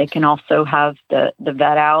they can also have the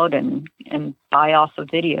vet out and buy off of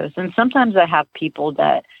videos. And sometimes I have people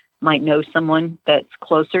that might know someone that's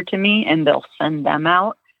closer to me and they'll send them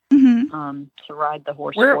out to ride the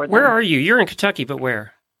horse for them. Where are you? You're in Kentucky, but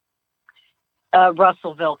where?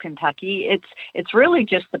 Russellville, Kentucky. It's really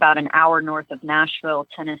just about an hour north of Nashville,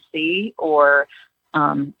 Tennessee, or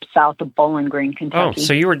south of Bowling Green, Kentucky. Oh,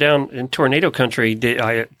 so you were down in tornado country.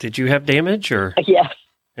 Did you have damage or? Yes.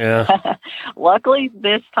 Yeah. Luckily,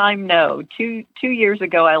 this time, no. Two years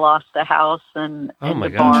ago, I lost a house and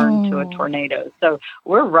the barn to a tornado. So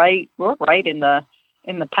we're right in the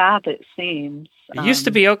path. It seems. It used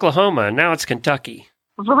to be Oklahoma, and now it's Kentucky.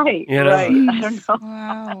 Right, You know? right. I don't know.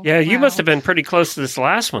 Wow. Yeah, you Wow. must have been pretty close to this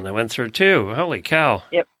last one that went through too. Holy cow.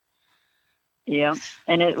 Yeah,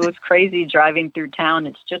 and it was crazy driving through town.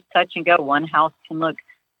 It's just touch and go. One house can look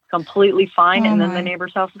completely fine, and then my. the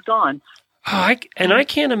neighbor's house is gone. Oh, I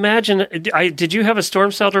can't imagine. Did you have a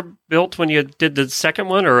storm shelter built when you did the second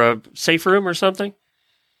one, or a safe room or something?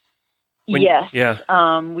 Yes. Yeah.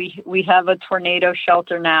 We have a tornado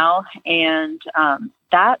shelter now, and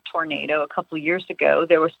that tornado a couple of years ago,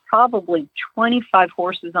 there was probably 25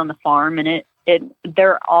 horses on the farm, and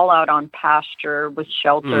they're all out on pasture with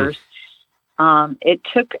shelters. It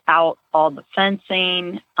took out all the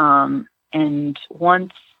fencing, and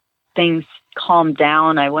once things calmed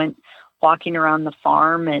down, I went walking around the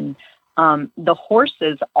farm, and the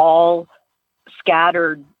horses all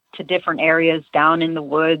scattered to different areas down in the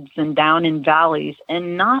woods and down in valleys,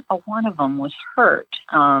 and not a one of them was hurt.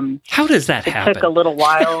 How does that happen? It took a little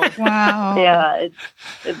while. Wow. Yeah,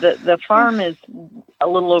 the farm is a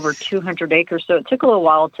little over 200 acres, so it took a little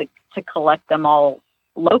while to collect them all,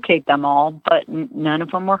 locate them all, but none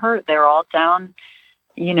of them were hurt. They're all down,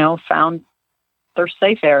 found their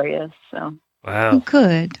safe areas. So. Wow.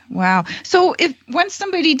 Good. Wow. So if once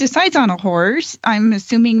somebody decides on a horse, I'm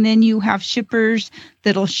assuming then you have shippers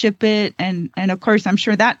that'll ship it. And of course, I'm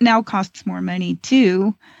sure that now costs more money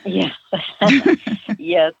too. Yes.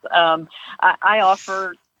 Yes. I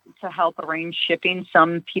offer to help arrange shipping.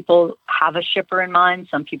 Some people have a shipper in mind.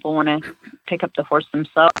 Some people want to pick up the horse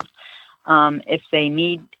themselves. If they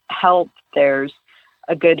need help, there's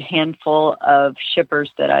a good handful of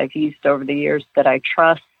shippers that I've used over the years that I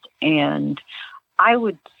trust. And I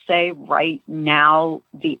would say right now,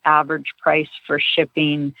 the average price for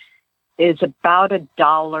shipping is about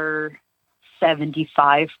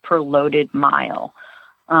 $1.75 per loaded mile.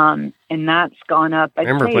 And that's gone up. I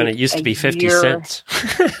remember when it used to be 50 cents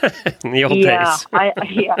in the old days.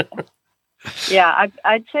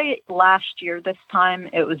 I'd say last year, this time,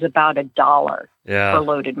 it was about $1 per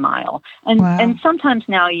loaded mile. And sometimes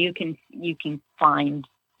now you can find,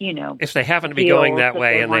 if they happen to be going that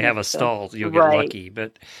way and they have a stall, you'll get lucky.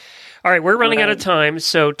 But all right, we're running out of time.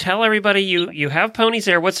 So tell everybody you have ponies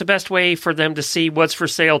there. What's the best way for them to see what's for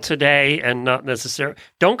sale today and not necessarily?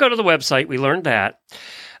 Don't go to the website. We learned that.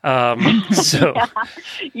 So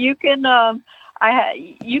you can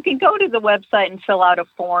you can go to the website and fill out a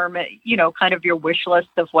form, kind of your wish list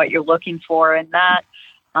of what you're looking for. And that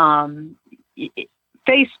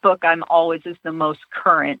Facebook, I'm always is the most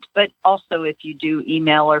current, but also if you do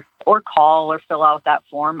email or call or fill out that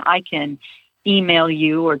form, I can email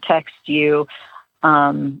you or text you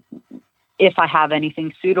if I have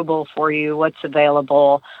anything suitable for you, what's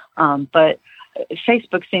available. But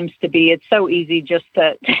Facebook seems to be, it's so easy just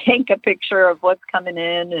to take a picture of what's coming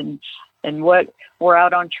in and what we're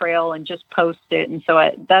out on trail and just post it. And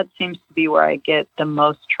so that seems to be where I get the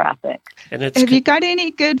most traffic. And have you got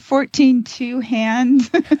any good 14.2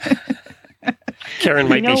 hands? Karen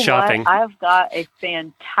might be shopping. I've got a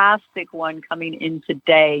fantastic one coming in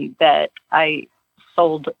today that I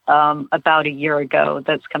sold about a year ago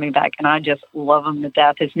that's coming back, and I just love him to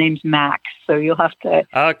death. His name's Max, so you'll have to...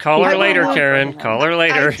 call her later, Karen. Call her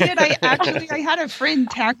later. I did. I had a friend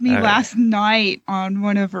tag me last night on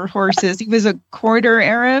one of her horses. He was a quarter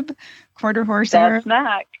horse Arab. That's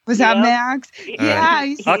Max. Was that Max? Yeah.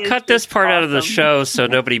 Right. I'll cut this part out of the show so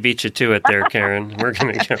nobody beats you to it there, Karen. We're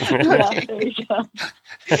going to go.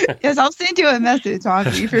 Yes, I'll send you a message,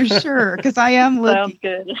 Audrey, for sure, because I am looking. Sounds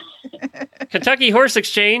good. Kentucky Horse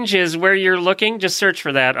Exchange is where you're looking. Just search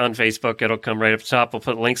for that on Facebook. It'll come right up top. We'll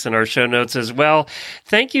put links in our show notes as well.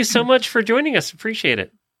 Thank you so much for joining us. Appreciate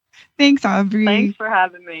it. Thanks, Aubrey. Thanks for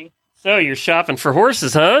having me. So you're shopping for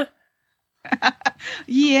horses, huh?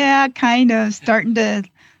 Yeah, kind of starting to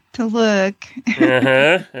look.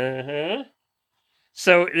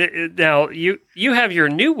 So now you have your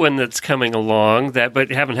new one that's coming along but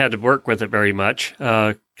haven't had to work with it very much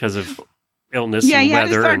because of illness and weather. Yeah, you had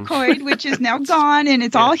a sarcoid, which is now gone, and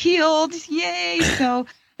it's all healed. Yay! So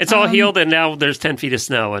it's all healed, and now there's 10 feet of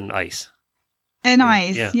snow and ice. And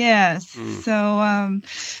ice, yes. So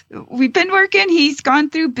we've been working. He's gone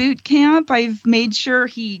through boot camp. I've made sure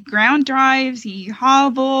he ground drives, he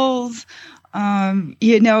hobbles.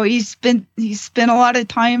 He's spent a lot of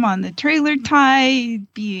time on the trailer tie.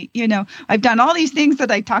 I've done all these things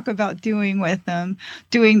that I talk about doing with him,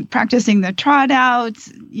 practicing the trot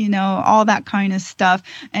outs, all that kind of stuff.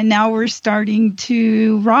 And now we're starting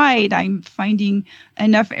to ride. I'm finding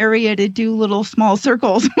enough area to do little small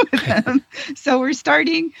circles with him. So we're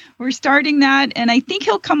starting that, and I think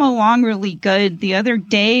he'll come along really good. The other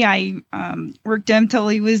day I worked him till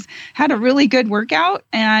he had a really good workout,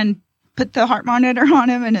 and put the heart monitor on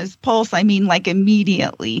him, and his pulse, I mean, like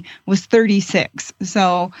immediately was 36.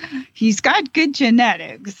 So he's got good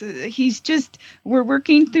genetics. We're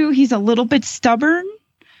working through, he's a little bit stubborn.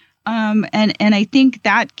 And I think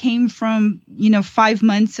that came from, 5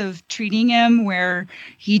 months of treating him where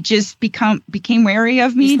he just became wary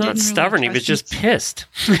of me. He's not stubborn. He was just pissed.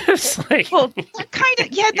 It's like, well,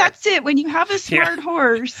 that's it. When you have a smart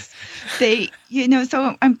horse,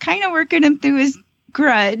 so I'm kind of working him through his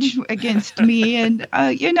grudge against me. And,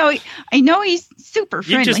 I know he's super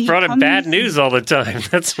friendly. You just brought him bad news all the time.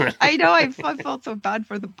 That's right. I know. I felt so bad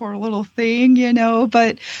for the poor little thing,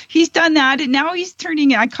 but he's done that. And now he's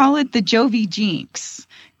turning, I call it the Jovi Jinx,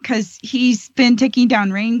 because he's been taking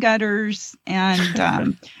down rain gutters,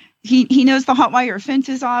 and he knows the hot wire fence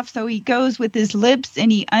is off. So he goes with his lips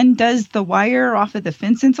and he undoes the wire off of the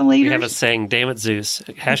fence insulators. We have a saying, damn it, Zeus.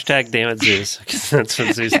 #, damn it, Zeus. That's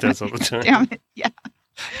what Zeus does all the time. Damn it. Yeah.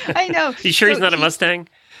 I know. You sure he's not a Mustang?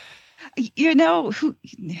 You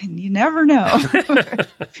never know.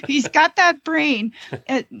 He's got that brain.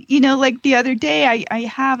 Like the other day, I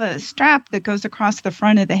have a strap that goes across the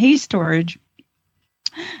front of the hay storage.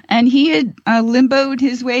 And he had limboed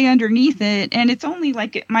his way underneath it, and it's only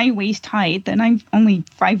like at my waist height, and I'm only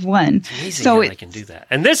 5'1". It's amazing how I can do that.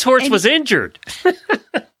 And this horse was injured.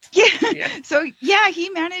 Yeah. So he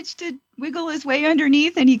managed to wiggle his way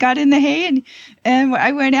underneath, and he got in the hay, and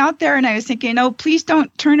I went out there, and I was thinking, oh, please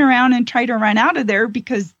don't turn around and try to run out of there,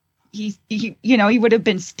 because he would have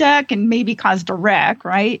been stuck and maybe caused a wreck,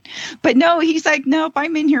 right? But no, he's like, nope,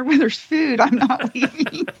 I'm in here where there's food. I'm not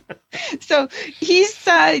leaving. So he's,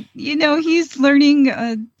 he's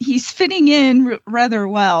learning, he's fitting in rather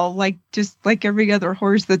well, just like every other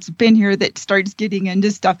horse that's been here that starts getting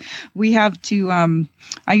into stuff. We have to,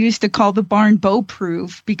 I used to call the barn Bo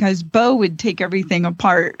proof, because Bo would take everything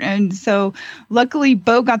apart. And so luckily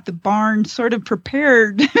Bo got the barn sort of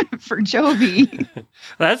prepared for Jovi.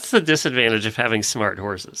 That's the disadvantage of having smart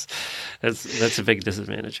horses. That's a big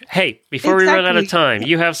disadvantage. Hey, before we run out of time,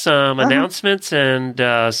 you have some announcements and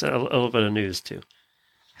a little bit of news too.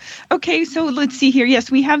 Okay, so let's see here.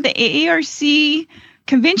 Yes, we have the AARC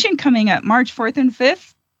convention coming up March 4th and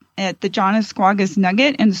 5th at the John Esquagas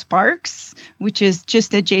Nugget in Sparks, which is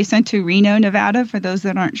just adjacent to Reno, Nevada, for those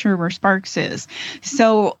that aren't sure where Sparks is.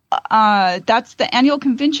 So that's the annual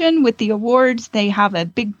convention with the awards. They have a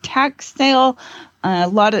big tax sale, a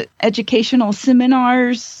lot of educational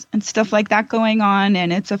seminars and stuff like that going on.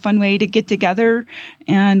 And it's a fun way to get together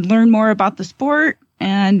and learn more about the sport,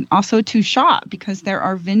 and also to shop, because there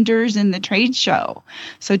are vendors in the trade show.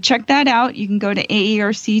 So check that out. You can go to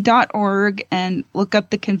aarc.org and look up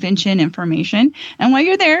the convention information. And while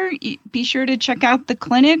you're there, be sure to check out the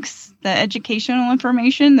clinics, the educational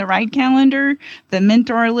information, the ride calendar, the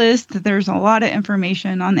mentor list. There's a lot of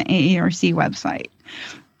information on the AARC website.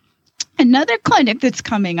 Another clinic that's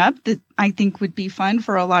coming up that I think would be fun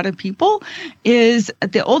for a lot of people is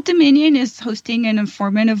the Old Dominion is hosting an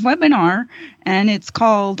informative webinar, and it's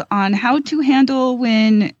called On How to Handle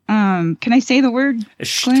When, can I say the word,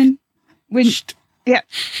 Glenn? When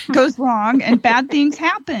goes wrong and bad things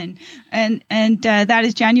happen. And that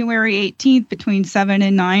is January 18th between 7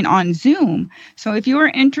 and 9 on Zoom. So if you are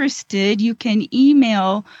interested, you can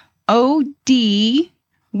email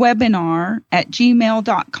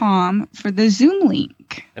odwebinar@gmail.com for the Zoom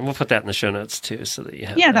link. And we'll put that in the show notes too, so that you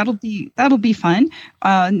have that'll be fun.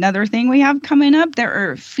 Another thing we have coming up, there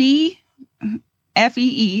are free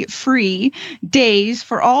days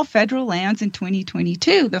for all federal lands in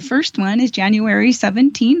 2022. The first one is January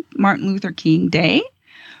 17th, Martin Luther King Day.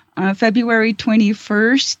 February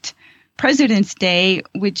 21st, President's Day,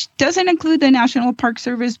 which doesn't include the National Park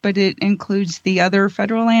Service, but it includes the other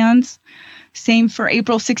federal lands. Same for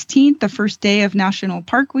April 16th, the first day of National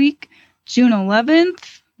Park Week. June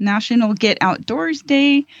 11th, National Get Outdoors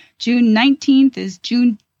Day. June 19th is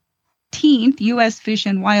Juneteenth, U.S. Fish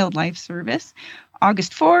and Wildlife Service.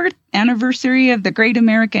 August 4th, anniversary of the Great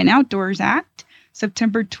American Outdoors Act.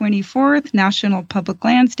 September 24th, National Public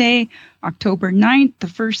Lands Day. October 9th, the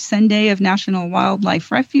first Sunday of National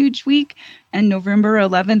Wildlife Refuge Week. And November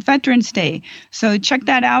 11th, Veterans Day. So check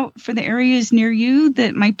that out for the areas near you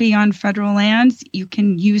that might be on federal lands. You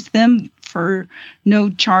can use them for no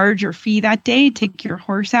charge or fee that day. Take your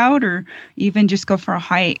horse out, or even just go for a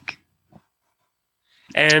hike.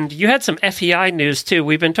 And you had some FEI news too.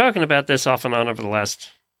 We've been talking about this off and on over the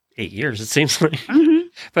last 8 years, it seems like. Mm-hmm.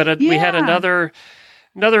 But we had another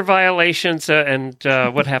violation. And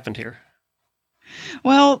what happened here?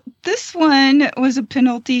 Well, this one was a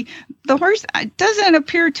penalty. The horse doesn't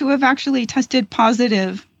appear to have actually tested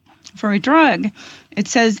positive for a drug. It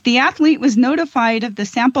says the athlete was notified of the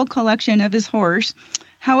sample collection of his horse,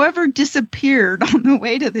 however, disappeared on the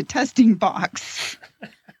way to the testing box.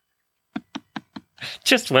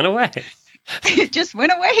 Just went away. It just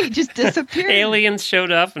went away, just disappeared. Aliens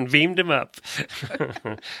showed up and beamed him up.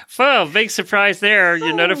 Well, big surprise there.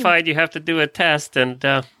 You're notified you have to do a test. And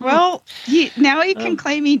well, now he can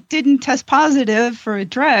claim he didn't test positive for a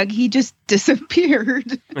drug. He just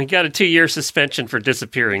disappeared. We got a 2-year suspension for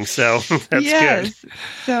disappearing, so that's good.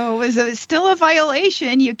 So is it still a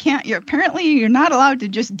violation? You can't. Apparently, you're not allowed to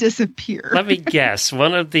just disappear. Let me guess.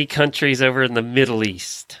 One of the countries over in the Middle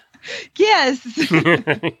East. Yes.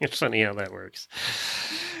 It's funny how that works.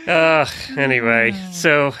 Anyway,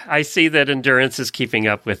 so I see that endurance is keeping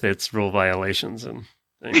up with its rule violations and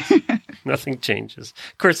things. Nothing changes.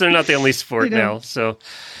 Of course, they're not the only sport now. So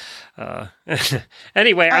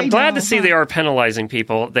anyway, I'm glad to see they are penalizing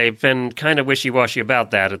people. They've been kind of wishy-washy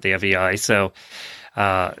about that at the FEI. So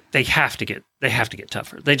they have to get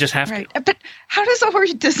tougher. They just have to. But how does a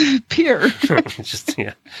horse disappear? Just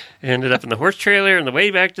ended up in the horse trailer on the way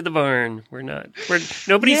back to the barn.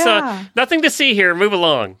 Nobody saw, nothing to see here. Move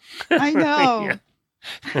along. I know.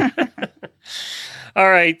 All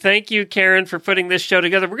right. Thank you, Karen, for putting this show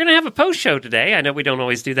together. We're going to have a post show today. I know we don't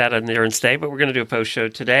always do that on the Endurance Day, but we're going to do a post show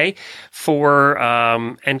today and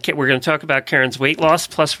we're going to talk about Karen's weight loss.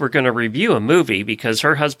 Plus, we're going to review a movie because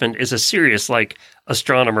her husband is a serious,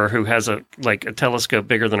 astronomer who has a telescope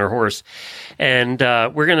bigger than her horse. And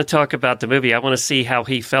we're going to talk about the movie. I want to see how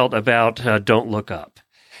he felt about Don't Look Up.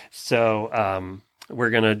 So we're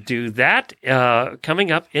going to do that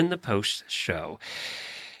coming up in the post show.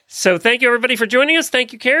 So thank you, everybody, for joining us.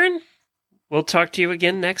 Thank you, Karen. We'll talk to you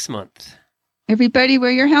again next month. Everybody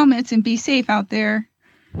wear your helmets and be safe out there.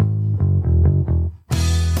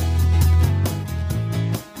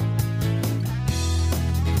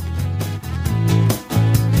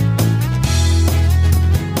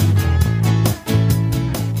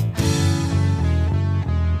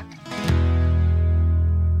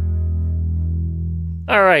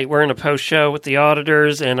 All right, we're in a post show with the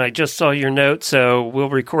auditors, and I just saw your note, so we'll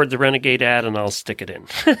record the Renegade ad and I'll stick it in.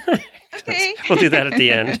 Okay. We'll do that at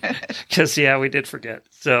the end because, we did forget.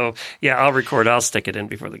 So, I'll record. I'll stick it in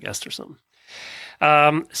before the guest or something.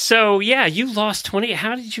 You lost 20.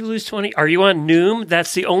 How did you lose 20? Are you on Noom?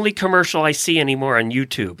 That's the only commercial I see anymore on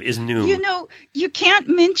YouTube is Noom. You can't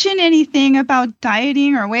mention anything about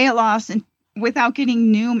dieting or weight loss without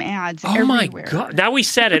getting Noom ads everywhere. My God. Now we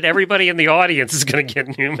said it. Everybody in the audience is going to get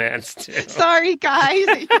Noom ads too. Sorry,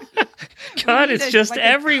 guys. God, it's just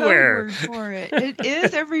everywhere. A code word for it. It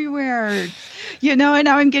is everywhere. And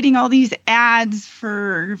now I'm getting all these ads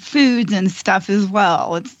for foods and stuff as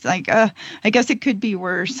well. It's I guess it could be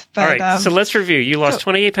worse. But, all right, so let's review. You lost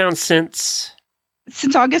 28 pounds since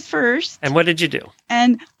August 1st. And what did you do?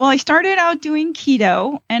 And, I started out doing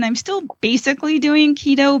keto, and I'm still basically doing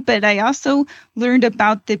keto, but I also learned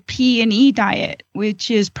about the P&E diet,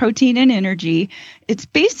 which is protein and energy. It's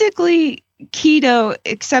basically keto,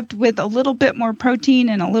 except with a little bit more protein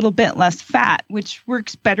and a little bit less fat, which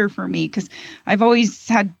works better for me because I've always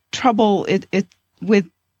had trouble with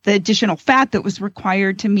the additional fat that was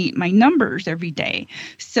required to meet my numbers every day.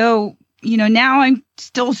 So, now I'm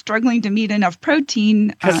still struggling to meet enough protein.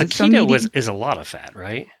 Because the keto is a lot of fat,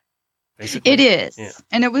 right? Basically. It is. Yeah.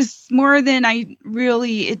 And it was more than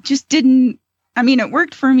it just didn't, it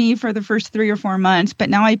worked for me for the first 3 or 4 months,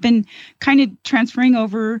 but now I've been kind of transferring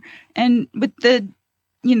over, and with the,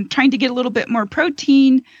 trying to get a little bit more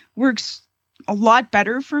protein works a lot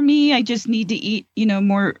better for me. I just need to eat,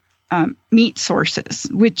 more meat sources,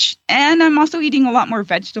 and I'm also eating a lot more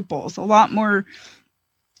vegetables, a lot more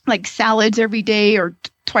like salads every day or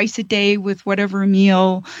twice a day with whatever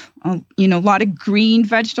meal. A lot of green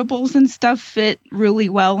vegetables and stuff fit really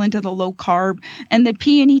well into the low carb. And the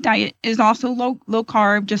P&E diet is also low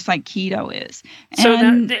carb, just like keto is.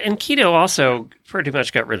 And keto also pretty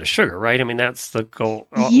much got rid of sugar, right? That's the goal.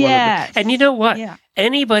 Yes. And you know what? Yeah.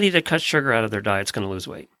 Anybody that cuts sugar out of their diet is going to lose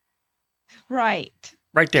weight. Right.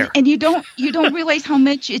 Right there. And you don't realize how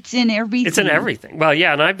much it's in everything. It's in everything. Well,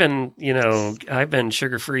 yeah, and I've been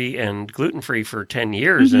sugar-free and gluten-free for 10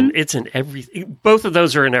 years, and it's in everything. Both of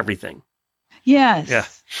those are in everything. Yes. Yeah.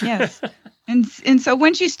 Yes. And so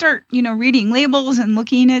once you start, reading labels and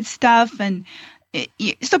looking at stuff,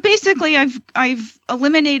 so basically I've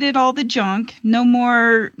eliminated all the junk.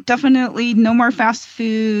 Definitely no more fast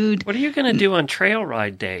food. What are you going to do on trail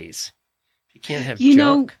ride days? You can't have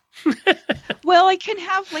junk. Well, I can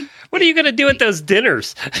have like. What are you going to do at those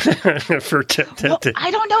dinners?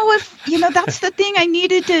 I don't know if that's the thing.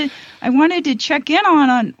 I wanted to check in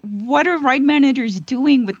on what are ride managers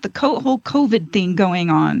doing with the whole COVID thing going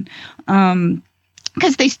on,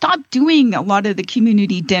 because they stopped doing a lot of the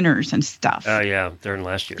community dinners and stuff. Oh yeah, during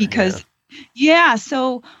last year. Because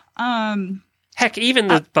so heck, even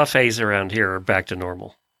the buffets around here are back to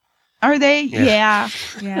normal. Are they? Yeah.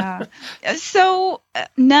 So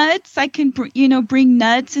nuts, I can bring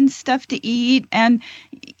nuts and stuff to eat. And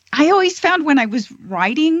I always found when I was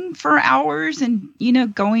riding for hours and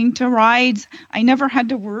going to rides, I never had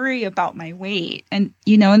to worry about my weight. And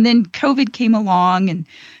and then COVID came along and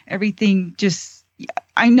everything just.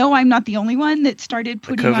 I know I'm not the only one that started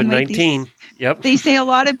putting on weight. COVID-19. Yep. They say a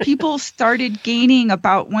lot of people started gaining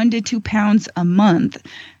about 1 to 2 pounds a month.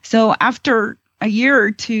 So after a year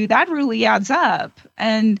or two, that really adds up.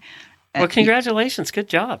 And well, congratulations. Good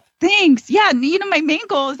job. Thanks. Yeah. And, my main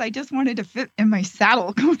goal is I just wanted to fit in my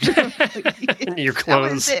saddle. And your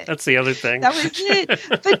clothes. That's the other thing. That was it.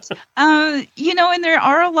 But, and there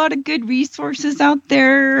are a lot of good resources out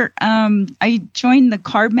there. I joined the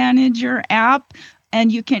Carb Manager app,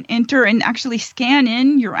 and you can enter and actually scan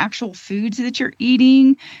in your actual foods that you're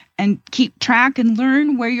eating and keep track and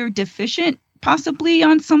learn where you're deficient possibly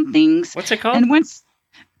on some things. What's it called? And once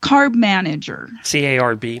Carb Manager.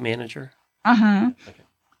 CARB Manager. Uh-huh. Okay.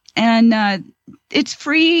 And it's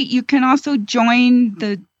free. You can also join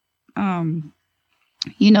the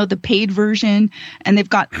the paid version, and they've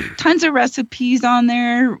got tons of recipes on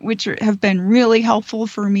there, which have been really helpful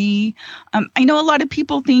for me. I know a lot of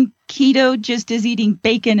people think keto just is eating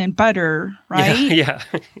bacon and butter, right? Yeah,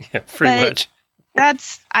 pretty much. I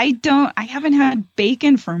haven't had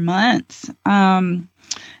bacon for months. And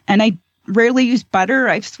I rarely use butter.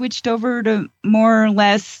 I've switched over to more or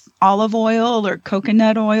less olive oil or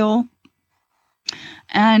coconut oil.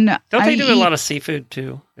 And don't they do a lot of seafood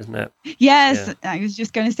too? Isn't that? Yes. Yeah. I was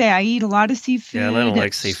just going to say, I eat a lot of seafood. Yeah, and I don't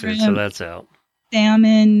like seafood, so that's out.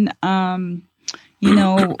 Salmon,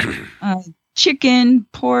 chicken,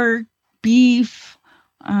 pork, beef.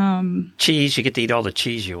 Cheese. You get to eat all the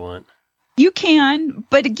cheese you want. You can,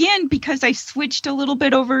 but again, because I switched a little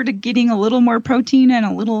bit over to getting a little more protein and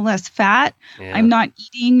a little less fat, I'm not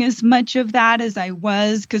eating as much of that as I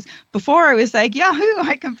was. Because before I was like, yahoo,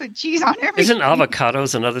 I can put cheese on everything. Isn't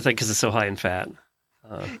avocados another thing because it's so high in fat?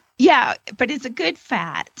 Yeah, but it's a good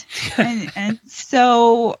fat. and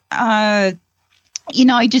so, I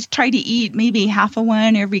just try to eat maybe half of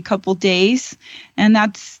one every couple days. And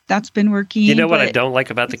that's been working. You know what I don't like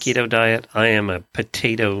about the keto diet? I am a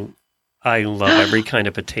potato. I love every kind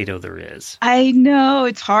of potato there is. I know.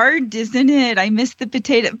 It's hard, isn't it? I miss the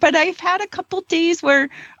potato. But I've had a couple days where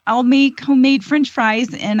I'll make homemade French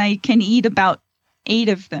fries and I can eat about 8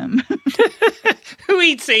 of them. Who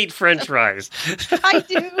eats 8 French fries? I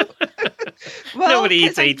do. Well, nobody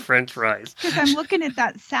eats 8 French fries. Because I'm looking at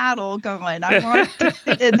that saddle going, I want to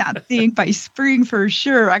fit in that thing by spring for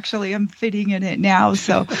sure. Actually, I'm fitting in it now.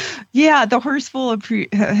 So, yeah, the Horseful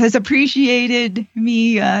has appreciated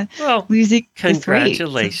me losing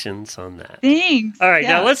congratulations on that. Thanks. All right,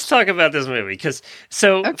 now let's talk about this movie.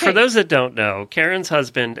 For those that don't know, Karen's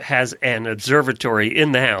husband has an observatory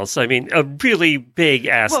in the house. I mean, a really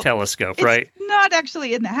big-ass telescope, right? It's not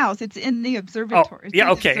actually in the house. It's in the observatory.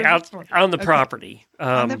 Out on the property.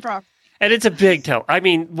 On the property. And it's a big I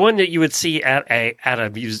mean, one that you would see at a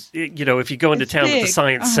museum, if you go into town at the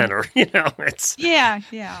Science Center, it's... Yeah.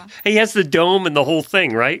 He has the dome and the whole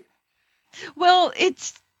thing, right? Well,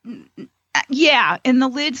 it's... Yeah, and the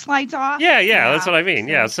lid slides off. Yeah, that's what I mean.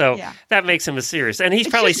 So that makes him a serious. And he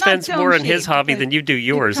probably spends more on his hobby than you do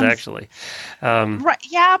yours, actually. Right,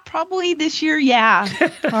 yeah, probably this year, yeah.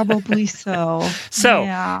 Probably so. So,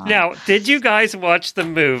 now, did you guys watch the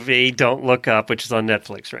movie Don't Look Up, which is on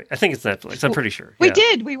Netflix, right? I think it's Netflix. I'm pretty sure. We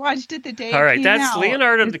did. We watched it the day All right, it came that's out.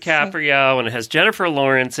 Leonardo DiCaprio, and it has Jennifer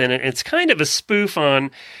Lawrence in it. It's kind of a spoof on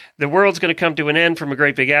the world's going to come to an end from a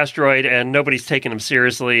great big asteroid, and nobody's taking him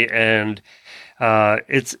seriously. And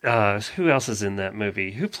it's who else is in that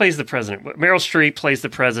movie? Who plays the president? Meryl Streep plays the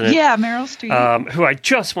president. Yeah, Meryl Streep. Who I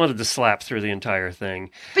just wanted to slap through the entire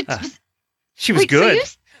thing. But she was good.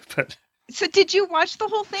 So did you watch the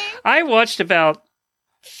whole thing? I watched about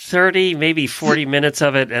 30, maybe 40 minutes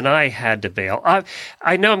of it, and I had to bail.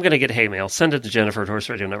 I know I'm going to get hate mail. Send it to Jennifer at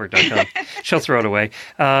horseradionetwork.com. She'll throw it away.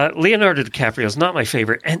 Leonardo DiCaprio is not my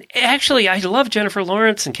favorite. And actually, I love Jennifer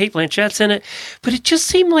Lawrence and Cate Blanchett's in it, but it just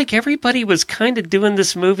seemed like everybody was kind of doing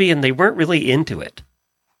this movie and they weren't really into it.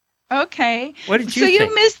 Okay. What did you so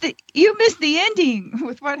think? You missed the ending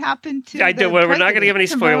with what happened to. I know. Well, we're not going to give any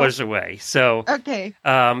spoilers tomorrow. away. So, Okay.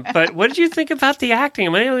 but what did you think about the acting?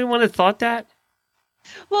 Am I the only one that thought that?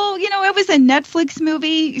 Well, it was a Netflix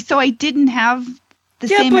movie, so I didn't have the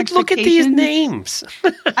Yeah, same but look at these expectations. names.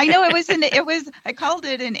 I know I called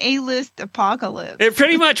it an A-list apocalypse. It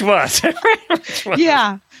pretty much was. It pretty much was.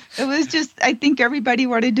 Yeah. It was just, I think everybody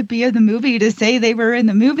wanted to be in the movie to say they were in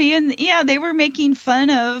the movie. And yeah, they were making fun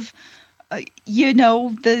of,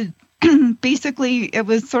 the basically it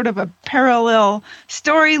was sort of a parallel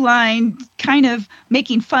storyline, kind of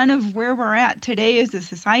making fun of where we're at today as a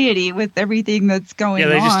society with everything that's going on.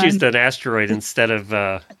 Yeah, they just used an asteroid instead of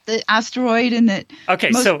the asteroid, and that.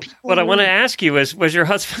 Okay, so what I want to ask you is, was your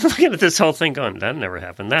husband looking at this whole thing going, that never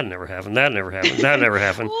happened, that never happened, that never happened, that never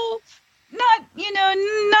happened? Well,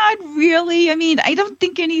 not really. I mean, I don't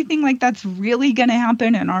think anything like that's really going to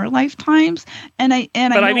happen in our lifetimes. But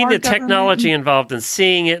I mean the technology involved in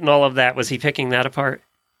seeing it and all of that. Was he picking that apart?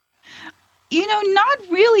 Not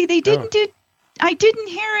really. They didn't do. I didn't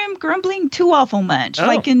hear him grumbling too awful much. Oh.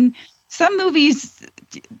 Like in some movies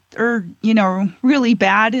are really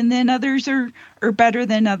bad, and then others are better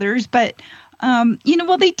than others. But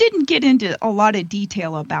they didn't get into a lot of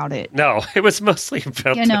detail about it. No, it was mostly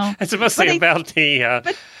about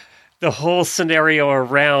the whole scenario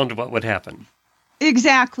around what would happen.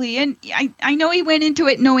 Exactly. And I know he went into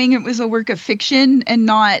it knowing it was a work of fiction and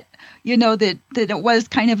not, that it was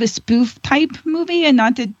kind of a spoof type movie, and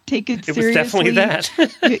not to take it seriously. It was definitely that.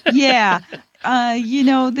 Yeah.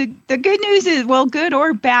 The good news is, well, good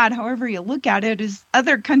or bad, however you look at it, is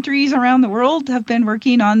other countries around the world have been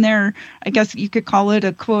working on their, I guess you could call it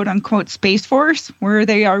a quote unquote space force, where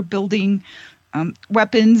they are building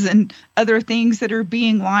weapons and other things that are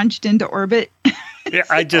being launched into orbit. Yeah,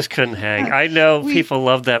 I just couldn't hang. I know people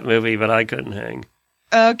love that movie, but I couldn't hang.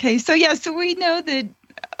 Okay, so we know that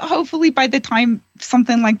hopefully by the time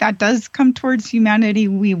something like that does come towards humanity,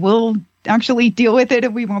 we will actually deal with it,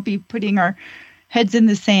 and we won't be putting our heads in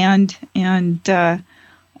the sand. And so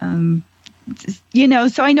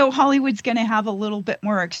I know Hollywood's going to have a little bit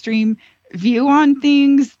more extreme view on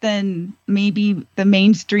things than maybe the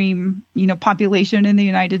mainstream population in the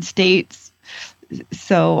United States.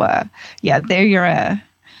 So they're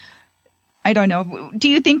I don't know. Do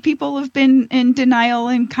you think people have been in denial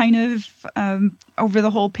and kind of over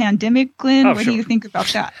the whole pandemic, Glenn? What do you think about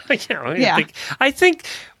that? I think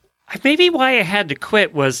maybe why I had to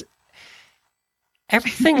quit was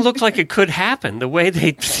everything looked like it could happen the way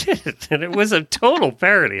they did it, and it was a total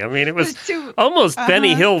parody. I mean, it was almost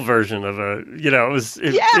Benny Hill version of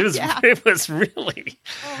it was really,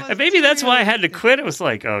 and maybe that's why I had to quit. It was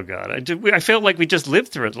like, oh God, I felt like we just lived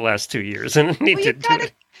through it the last 2 years, and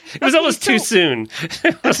it was almost too soon.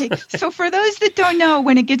 Okay, so for those that don't know,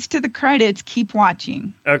 when it gets to the credits, keep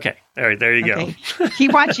watching. Okay. All right, there you go.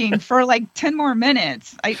 Keep watching for like 10 more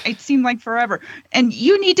minutes. It seemed like forever. And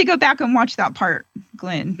you need to go back and watch that part,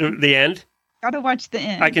 Glenn. The end? Got to watch the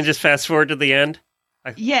end. I can just fast forward to the end?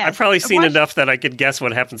 I've probably seen enough that I could guess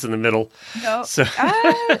what happens in the middle. No. So.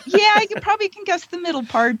 You probably can guess the middle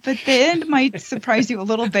part, but the end might surprise you a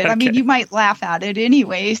little bit. Okay. I mean, you might laugh at it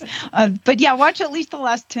anyways. But yeah, watch at least the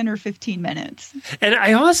last 10 or 15 minutes. And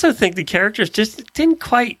I also think the characters just didn't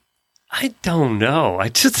quite, I don't know.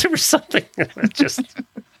 There was something,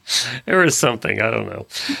 there was something, I don't know.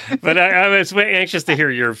 But I was anxious to hear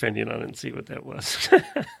your opinion on it and see what that was.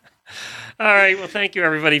 All right. Well, thank you,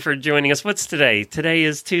 everybody, for joining us. What's today? Today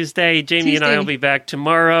is Tuesday. Jamie and I will be back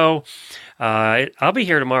tomorrow. I'll be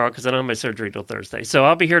here tomorrow because I don't have my surgery till Thursday. So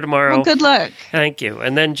I'll be here tomorrow. Well, good luck. Thank you.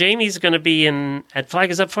 And then Jamie's going to be at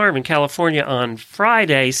Flag Is Up Farm in California on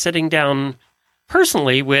Friday, sitting down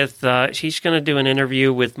personally with, she's going to do an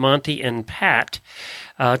interview with Monty and Pat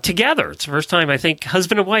together. It's the first time I think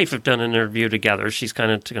husband and wife have done an interview together. She's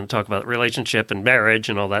kind of going to talk about relationship and marriage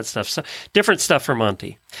and all that stuff. So different stuff for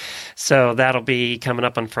Monty. So that'll be coming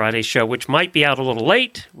up on Friday's show, which might be out a little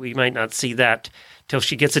late. We might not see that till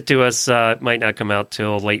she gets it to us. It might not come out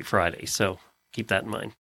till late Friday. So keep that in mind.